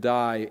 and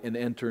die and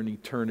enter an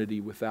eternity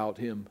without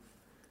him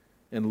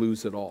and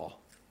lose it all.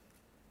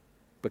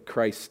 But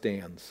Christ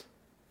stands.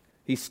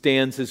 He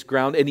stands his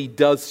ground, and he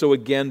does so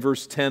again,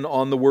 verse 10,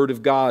 on the word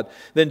of God.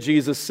 Then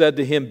Jesus said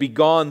to him,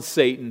 "Begone,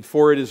 Satan,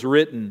 for it is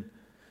written,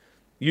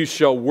 you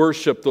shall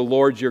worship the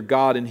Lord your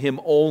God, and him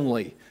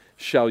only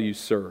shall you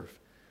serve."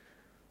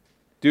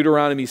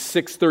 Deuteronomy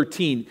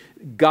 6:13,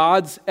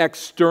 God's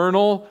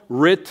external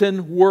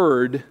written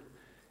word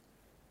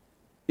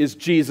is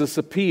Jesus'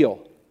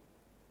 appeal.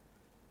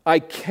 I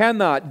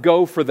cannot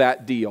go for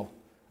that deal.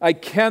 I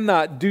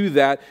cannot do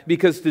that,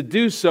 because to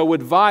do so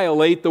would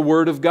violate the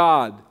word of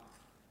God.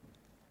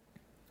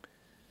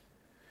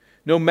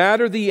 No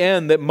matter the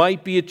end that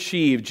might be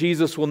achieved,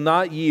 Jesus will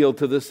not yield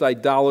to this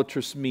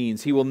idolatrous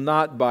means. He will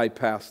not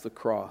bypass the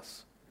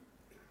cross.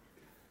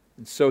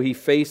 And so he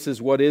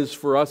faces what is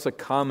for us a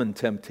common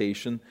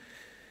temptation,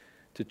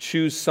 to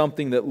choose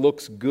something that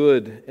looks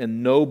good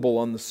and noble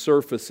on the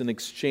surface in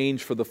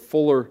exchange for the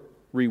fuller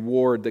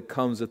reward that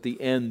comes at the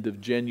end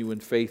of genuine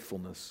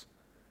faithfulness.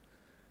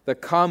 The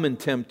common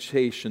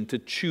temptation to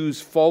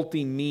choose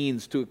faulty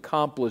means to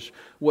accomplish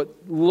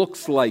what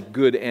looks like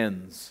good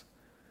ends,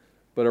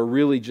 but are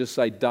really just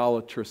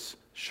idolatrous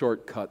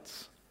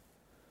shortcuts.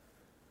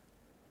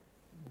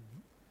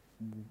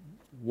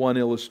 One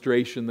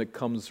illustration that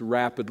comes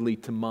rapidly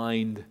to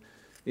mind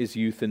is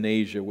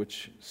euthanasia,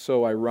 which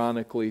so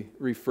ironically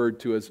referred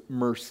to as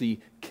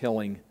mercy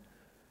killing.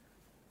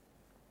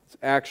 It's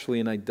actually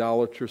an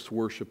idolatrous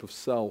worship of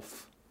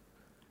self,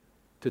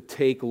 to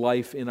take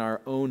life in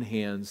our own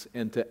hands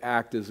and to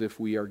act as if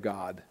we are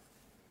God.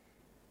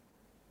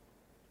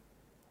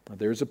 Now,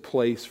 there's a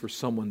place for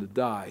someone to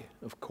die,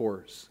 of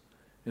course,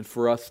 and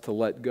for us to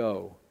let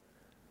go,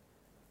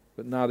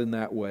 but not in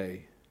that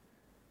way.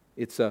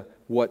 It's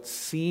what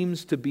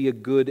seems to be a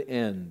good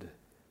end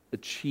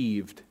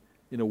achieved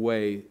in a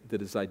way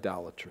that is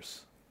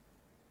idolatrous.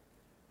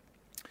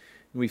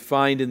 And we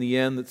find in the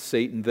end that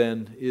Satan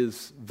then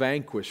is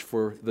vanquished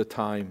for the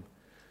time.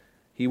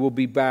 He will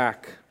be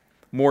back.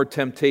 More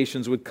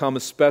temptations would come,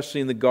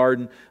 especially in the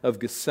Garden of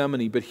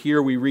Gethsemane. But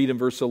here we read in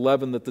verse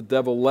 11 that the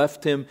devil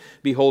left him.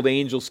 Behold,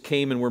 angels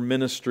came and were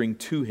ministering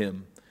to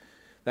him.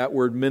 That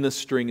word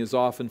ministering is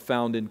often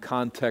found in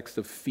context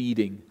of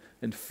feeding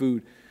and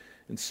food.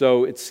 And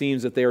so it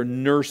seems that they are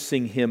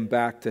nursing him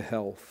back to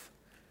health.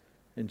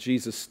 And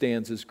Jesus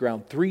stands his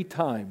ground 3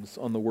 times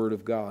on the Word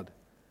of God.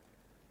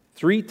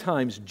 3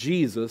 times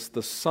Jesus,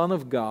 the Son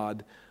of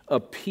God,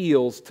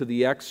 appeals to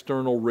the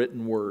external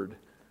written Word.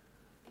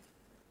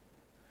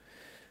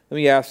 Let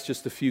me ask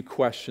just a few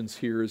questions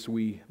here as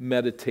we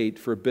meditate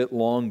for a bit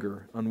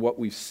longer on what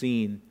we've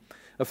seen.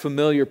 A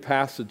familiar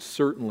passage,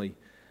 certainly,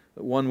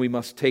 but one we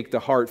must take to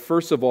heart.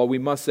 First of all, we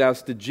must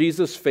ask, did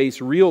Jesus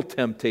face real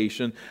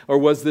temptation, or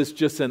was this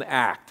just an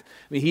act?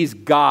 I mean, he's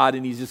God,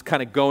 and he's just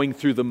kind of going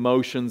through the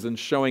motions and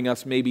showing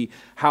us maybe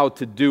how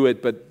to do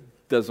it, but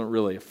doesn't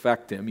really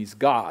affect him. He's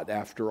God,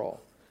 after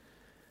all.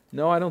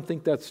 No, I don't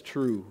think that's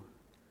true.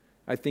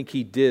 I think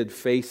he did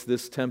face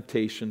this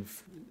temptation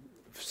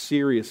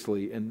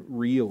seriously and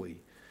really.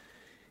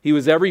 He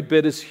was every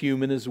bit as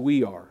human as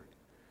we are.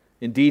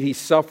 Indeed, he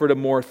suffered a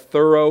more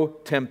thorough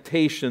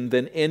temptation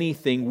than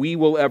anything we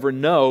will ever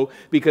know,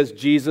 because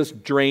Jesus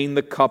drained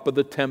the cup of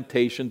the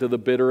temptation to the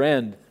bitter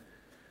end.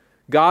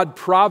 God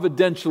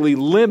providentially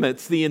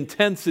limits the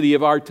intensity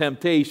of our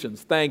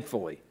temptations,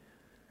 thankfully.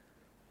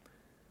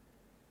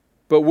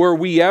 But were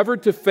we ever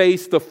to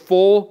face the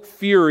full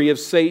fury of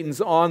Satan's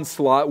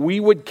onslaught, we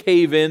would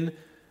cave in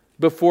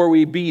before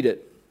we beat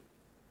it.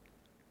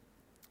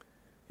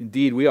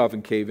 Indeed, we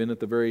often cave in at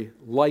the very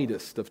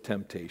lightest of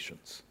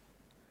temptations.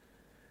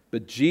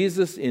 But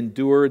Jesus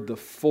endured the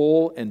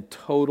full and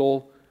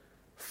total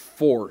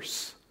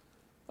force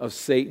of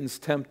Satan's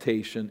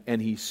temptation,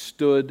 and He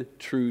stood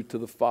true to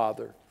the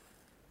Father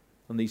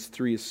on these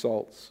 3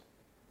 assaults.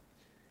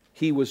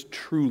 He was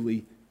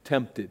truly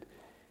tempted.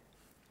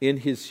 In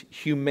His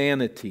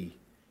humanity,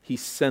 He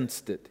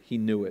sensed it, He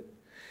knew it.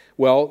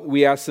 Well,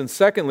 we ask then,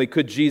 secondly,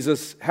 could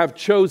Jesus have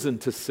chosen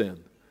to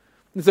sin?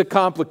 It's a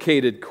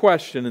complicated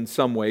question in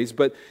some ways,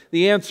 but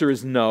the answer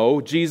is no.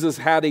 Jesus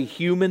had a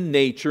human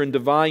nature and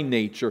divine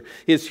nature.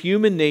 His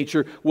human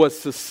nature was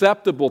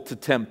susceptible to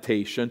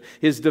temptation.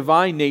 His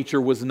divine nature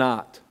was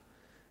not.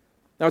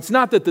 Now, it's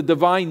not that the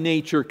divine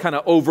nature kind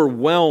of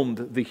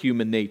overwhelmed the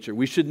human nature.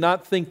 We should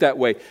not think that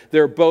way.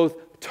 They're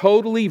both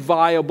totally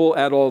viable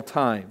at all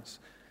times.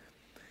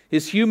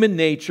 His human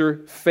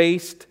nature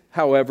faced,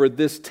 however,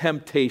 this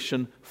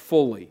temptation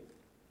fully.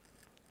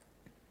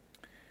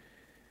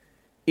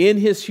 In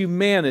His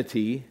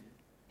humanity,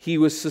 He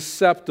was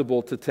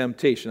susceptible to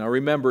temptation. Now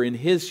remember, in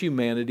His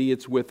humanity,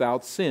 it's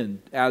without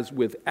sin, as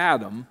with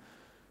Adam,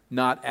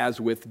 not as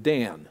with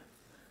Dan.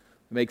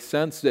 It makes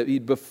sense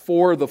that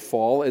before the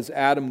fall, as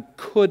Adam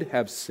could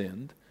have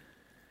sinned,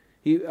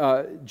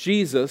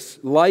 Jesus,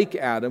 like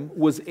Adam,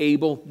 was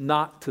able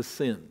not to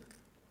sin.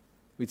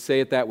 We'd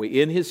say it that way.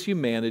 In His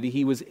humanity,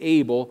 He was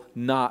able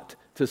not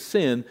to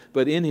sin,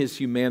 but in His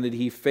humanity,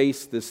 He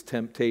faced this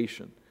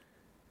temptation.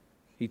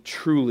 He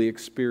truly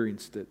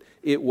experienced it.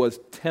 It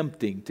was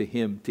tempting to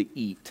Him to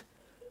eat.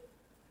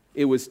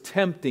 It was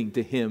tempting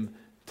to Him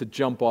to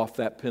jump off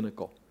that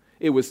pinnacle.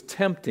 It was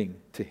tempting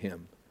to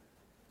Him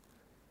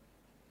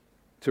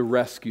to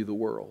rescue the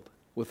world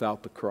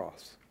without the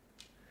cross.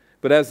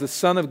 But as the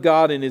Son of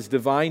God in His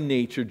divine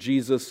nature,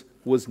 Jesus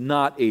was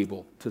not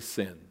able to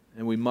sin.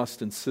 And we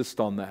must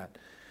insist on that.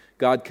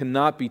 God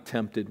cannot be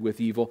tempted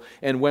with evil.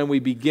 And when we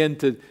begin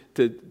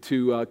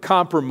to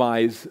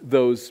compromise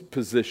those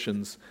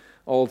positions,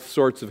 all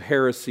sorts of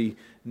heresy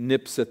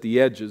nips at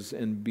the edges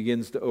and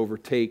begins to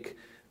overtake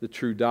the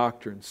true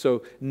doctrine.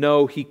 So,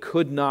 no, He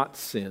could not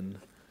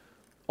sin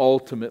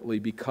ultimately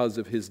because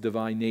of His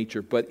divine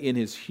nature. But in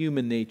His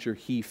human nature,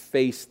 He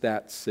faced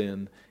that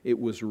sin. It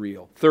was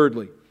real.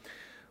 Thirdly,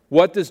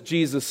 what does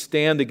Jesus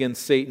stand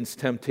against Satan's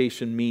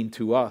temptation mean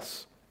to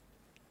us?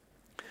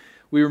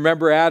 We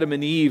remember Adam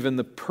and Eve in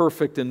the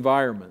perfect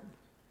environment,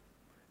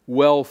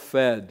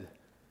 well-fed,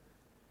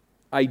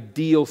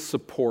 ideal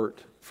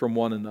support from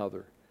one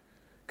another,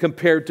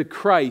 compared to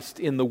Christ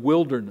in the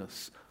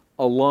wilderness,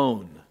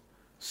 alone,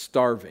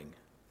 starving,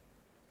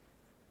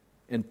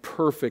 in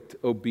perfect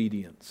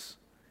obedience.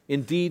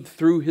 Indeed,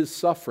 through His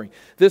suffering.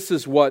 This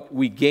is what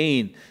we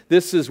gain.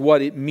 This is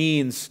what it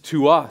means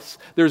to us.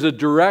 There's a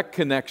direct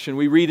connection.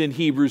 We read in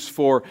Hebrews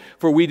 4,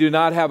 "For we do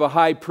not have a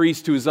high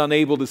priest who is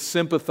unable to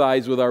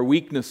sympathize with our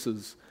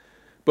weaknesses,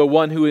 but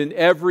one who in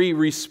every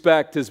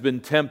respect has been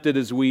tempted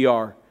as we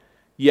are,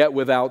 yet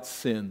without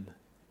sin."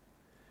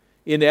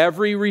 In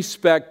every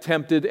respect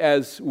tempted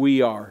as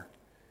we are.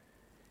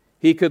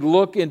 He could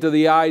look into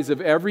the eyes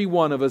of every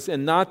one of us,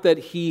 and not that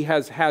He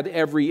has had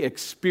every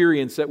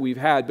experience that we've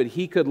had, but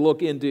He could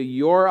look into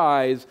your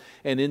eyes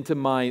and into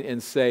mine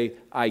and say,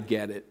 I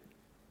get it.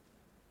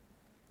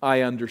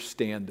 I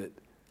understand it.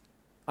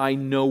 I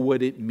know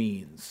what it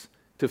means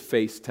to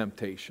face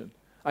temptation.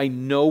 I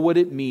know what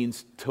it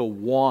means to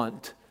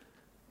want,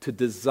 to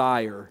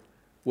desire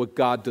what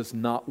God does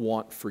not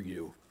want for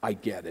you. I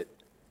get it.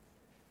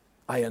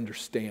 I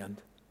understand.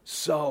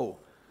 So,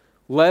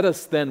 let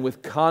us then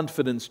with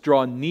confidence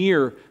draw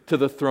near to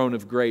the throne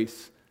of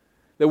grace,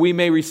 that we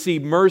may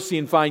receive mercy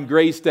and find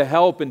grace to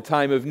help in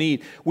time of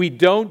need. We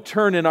don't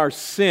turn in our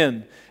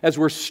sin as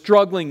we're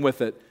struggling with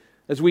it,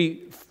 as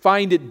we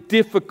find it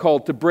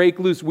difficult to break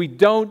loose. We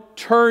don't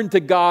turn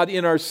to God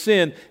in our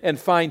sin and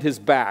find His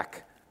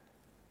back,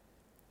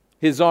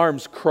 His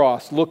arms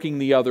crossed, looking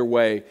the other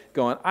way,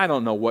 going, I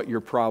don't know what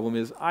your problem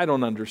is. I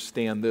don't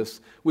understand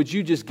this. Would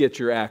you just get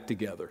your act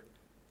together?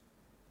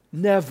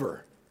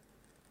 Never.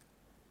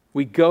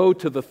 We go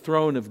to the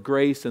throne of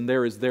grace, and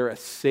there is there a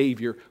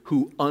Savior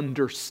who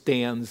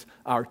understands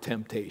our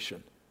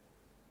temptation.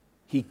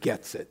 He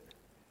gets it.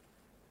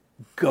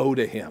 Go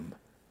to Him.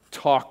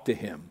 Talk to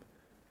Him.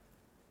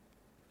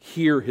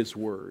 Hear His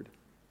word.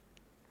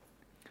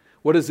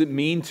 What does it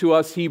mean to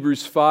us?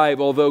 Hebrews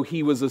 5, although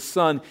He was a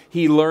son,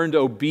 He learned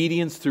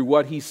obedience through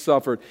what He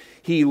suffered.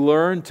 He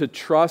learned to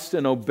trust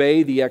and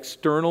obey the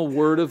external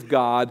word of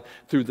God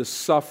through the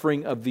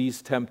suffering of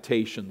these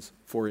temptations,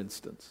 for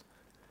instance.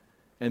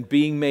 And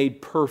being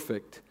made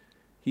perfect,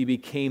 He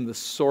became the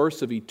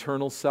source of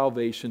eternal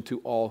salvation to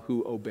all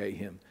who obey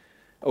Him.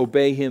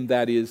 Obey Him,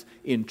 that is,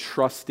 in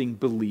trusting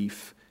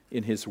belief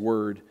in His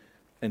word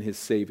and His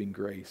saving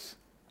grace.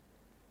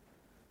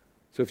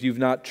 So if you've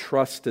not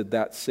trusted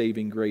that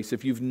saving grace,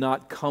 if you've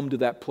not come to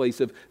that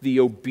place of the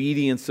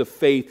obedience of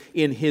faith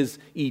in His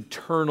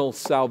eternal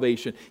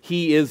salvation,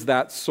 He is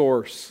that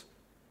source.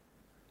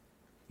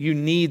 You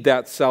need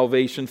that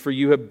salvation, for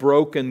you have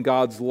broken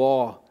God's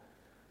law.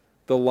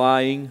 The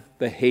lying,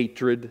 the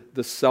hatred,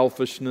 the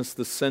selfishness,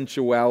 the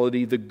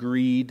sensuality, the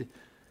greed,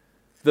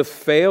 the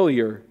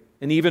failure,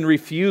 and even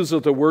refusal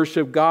to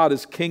worship God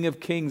as King of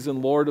Kings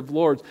and Lord of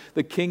Lords,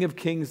 the King of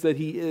Kings that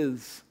He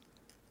is.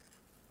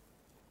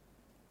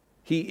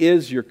 He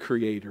is your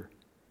Creator.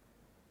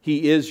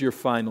 He is your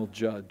final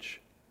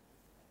judge.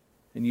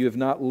 And you have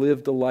not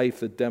lived a life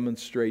that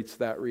demonstrates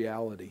that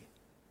reality.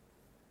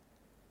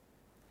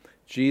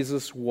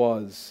 Jesus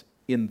was,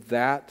 in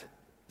that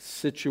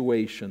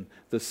situation,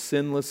 the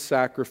sinless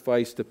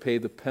sacrifice to pay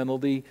the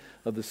penalty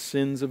of the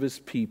sins of His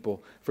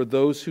people, for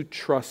those who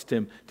trust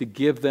Him, to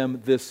give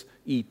them this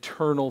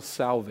eternal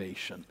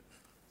salvation.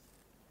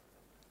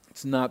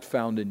 It's not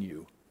found in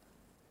you.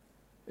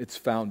 It's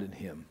found in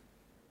Him.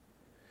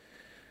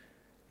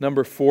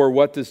 Number 4,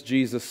 what does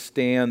Jesus'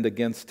 stand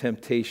against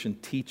temptation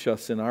teach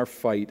us in our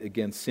fight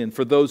against sin?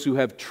 For those who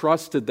have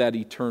trusted that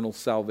eternal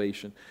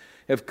salvation,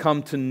 have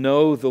come to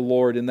know the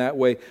Lord in that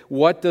way,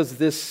 what does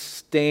this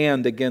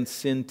stand against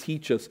sin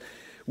teach us?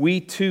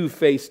 We too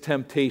face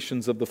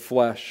temptations of the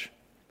flesh,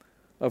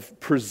 of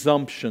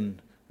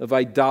presumption, of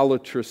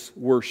idolatrous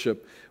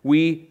worship.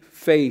 We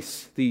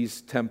face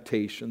these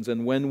temptations,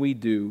 and when we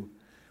do,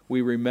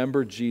 we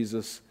remember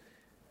Jesus.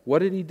 What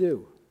did He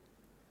do?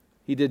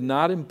 He did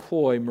not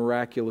employ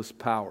miraculous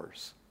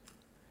powers.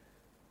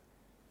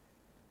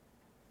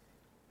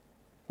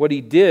 What He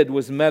did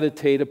was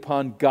meditate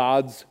upon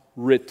God's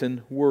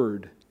written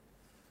word.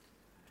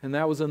 And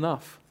that was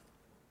enough.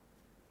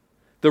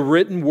 The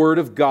written word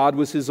of God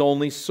was His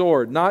only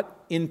sword,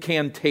 not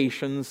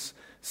incantations,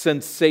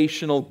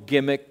 sensational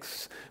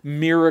gimmicks,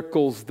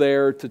 miracles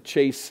there to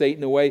chase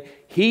Satan away.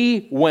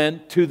 He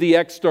went to the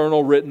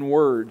external written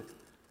word.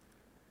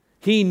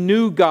 He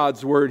knew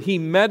God's word. He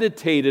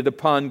meditated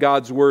upon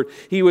God's word.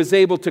 He was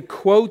able to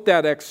quote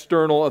that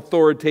external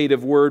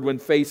authoritative word when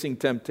facing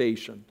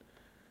temptation.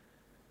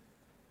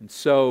 And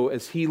so,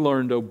 as He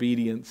learned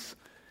obedience,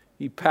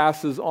 He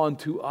passes on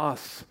to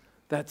us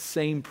that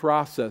same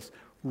process,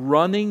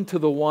 running to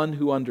the one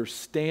who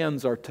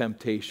understands our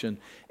temptation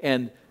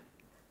and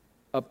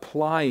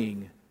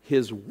applying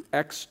His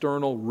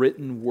external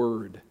written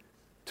word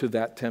to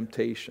that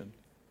temptation.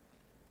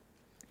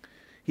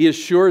 He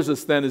assures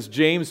us then, as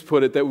James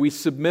put it, that we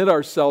submit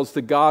ourselves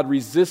to God,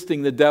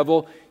 resisting the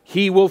devil,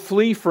 he will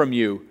flee from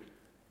you.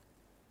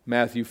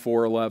 Matthew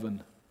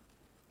 4:11.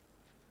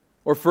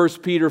 Or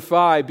 1 Peter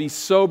 5, be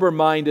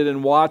sober-minded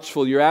and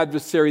watchful. Your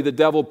adversary, the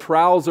devil,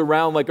 prowls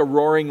around like a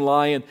roaring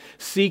lion,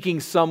 seeking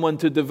someone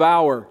to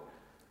devour.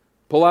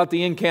 Pull out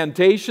the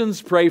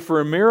incantations, pray for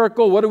a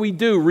miracle. What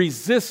do?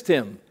 Resist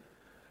him.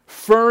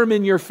 Firm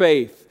in your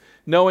faith,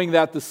 knowing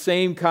that the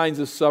same kinds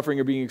of suffering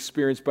are being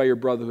experienced by your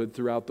brotherhood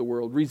throughout the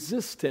world.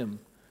 Resist him.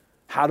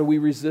 How do we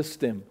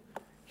resist him?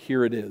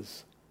 Here it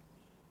is.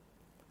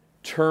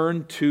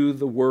 Turn to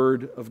the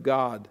Word of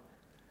God.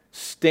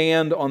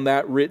 Stand on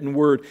that written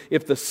word.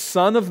 If the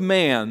Son of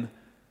Man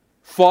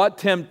fought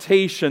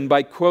temptation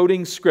by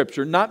quoting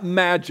Scripture, not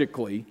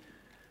magically,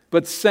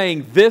 but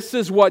saying, this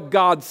is what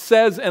God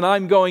says and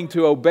I'm going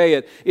to obey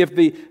it. If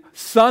the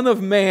Son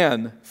of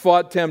Man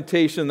fought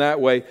temptation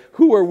that way,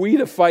 who are we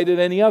to fight it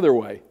any other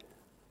way?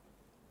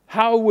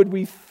 How would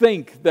we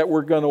think that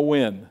we're going to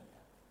win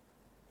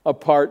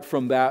apart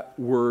from that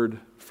word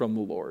from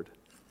the Lord?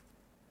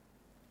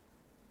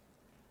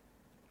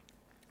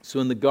 So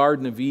in the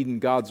Garden of Eden,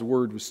 God's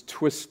word was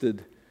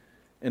twisted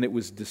and it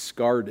was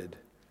discarded.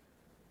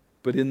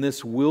 But in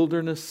this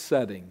wilderness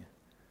setting,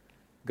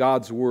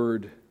 God's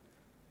word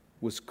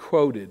was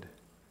quoted.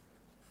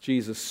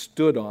 Jesus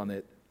stood on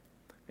it.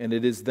 And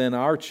it is then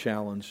our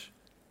challenge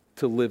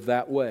to live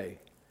that way.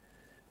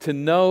 To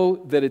know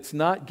that it's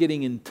not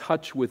getting in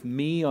touch with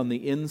me on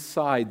the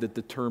inside that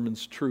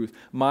determines truth,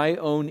 my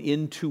own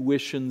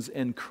intuitions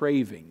and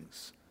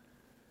cravings.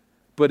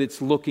 But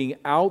it's looking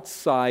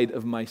outside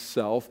of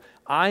myself.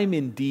 I'm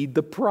indeed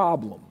the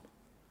problem.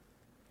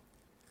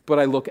 But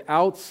I look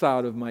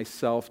outside of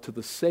myself to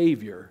the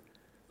Savior,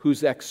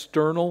 whose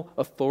external,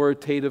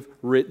 authoritative,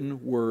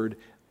 written word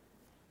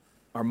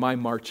are my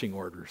marching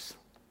orders.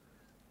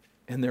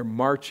 And they're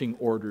marching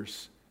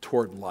orders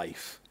toward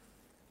life.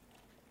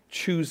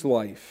 Choose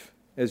life,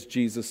 as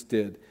Jesus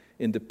did,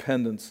 in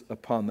dependence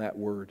upon that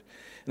word.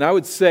 And I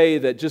would say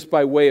that just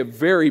by way of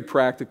very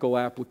practical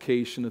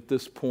application at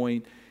this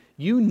point,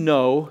 you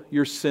know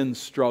your sin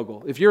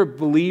struggle. If you're a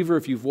believer,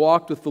 if you've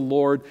walked with the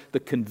Lord, the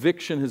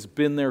conviction has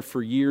been there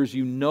for years.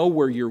 You know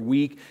where you're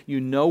weak. You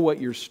know what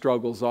your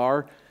struggles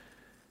are.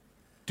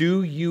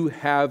 Do you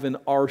have an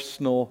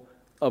arsenal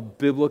of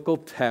biblical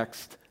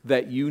text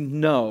that you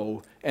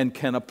know and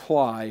can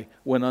apply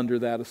when under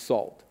that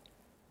assault?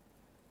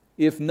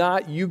 If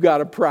not, you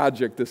got a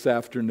project this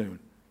afternoon,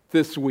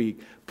 this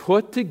week.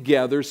 Put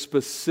together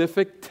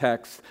specific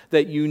texts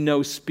that you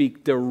know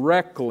speak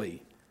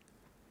directly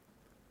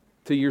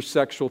to your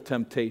sexual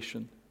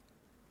temptation,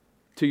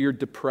 to your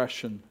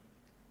depression,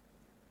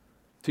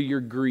 to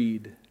your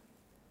greed,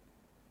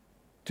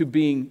 to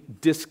being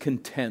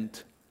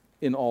discontent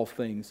in all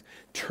things.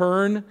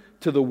 Turn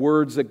to the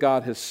words that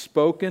God has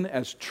spoken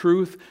as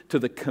truth, to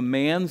the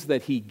commands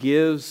that He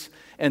gives,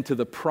 and to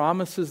the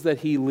promises that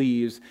He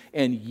leaves,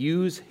 and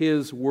use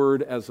His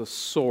word as a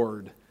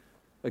sword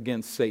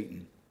against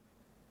Satan.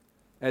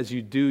 As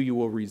you do, you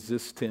will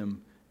resist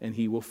him, and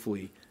he will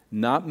flee.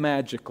 Not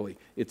magically.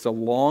 It's a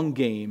long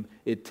game.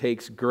 It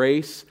takes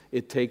grace.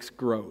 It takes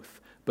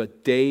growth.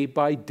 But day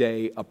by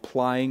day,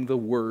 applying the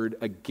word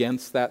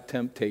against that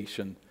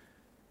temptation,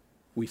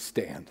 we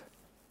stand.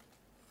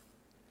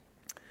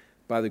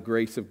 By the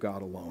grace of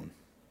God alone.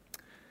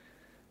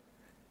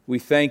 We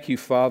thank you,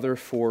 Father,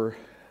 for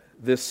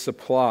this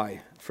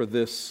supply, for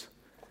this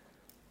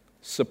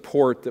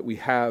support that we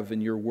have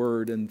in your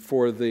word, and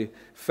for the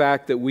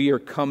fact that we are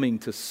coming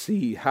to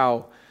see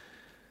how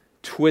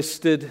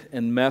twisted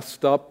and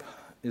messed up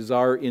is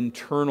our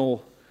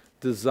internal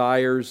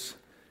desires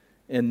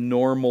and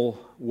normal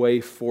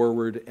way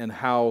forward, and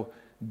how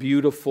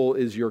beautiful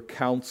is your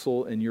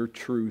counsel and your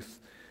truth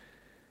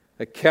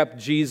that kept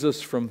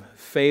Jesus from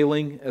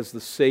failing as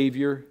the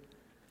Savior,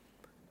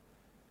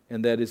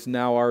 and that is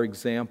now our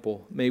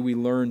example. May we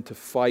learn to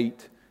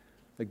fight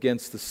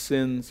against the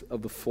sins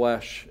of the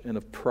flesh and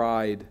of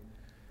pride,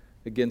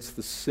 against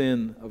the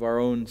sin of our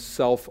own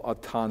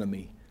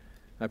self-autonomy.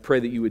 I pray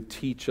that you would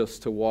teach us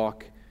to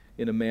walk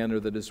in a manner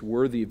that is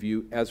worthy of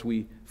you as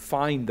we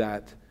find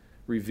that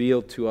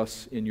revealed to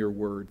us in your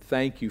word.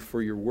 Thank you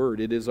for your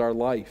word. It is our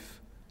life.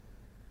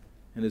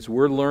 And as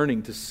we're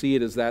learning to see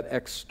it as that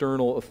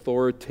external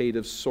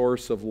authoritative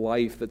source of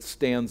life that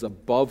stands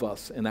above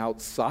us and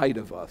outside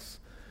of us,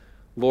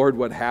 Lord,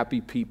 what happy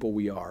people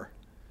we are.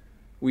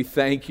 We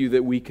thank you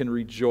that we can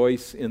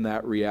rejoice in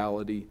that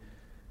reality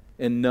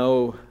and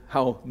know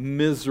how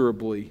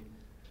miserably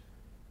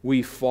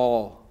we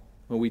fall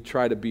when we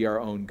try to be our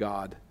own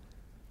God.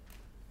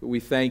 But we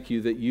thank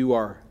you that you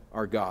are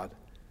our God,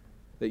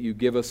 that you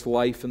give us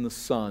life in the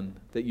Son,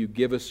 that you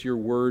give us your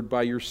word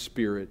by your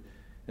Spirit,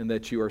 and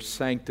that you are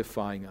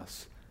sanctifying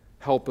us.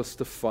 Help us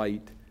to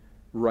fight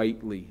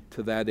rightly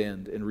to that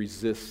end and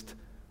resist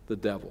the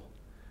devil.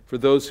 For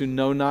those who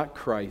know not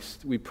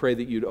Christ, we pray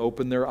that you'd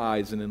open their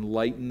eyes and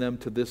enlighten them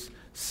to this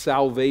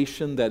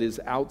salvation that is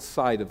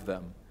outside of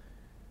them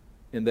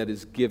and that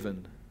is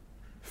given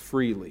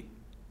freely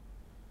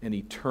and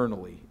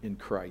eternally in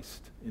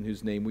Christ, in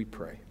whose name we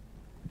pray.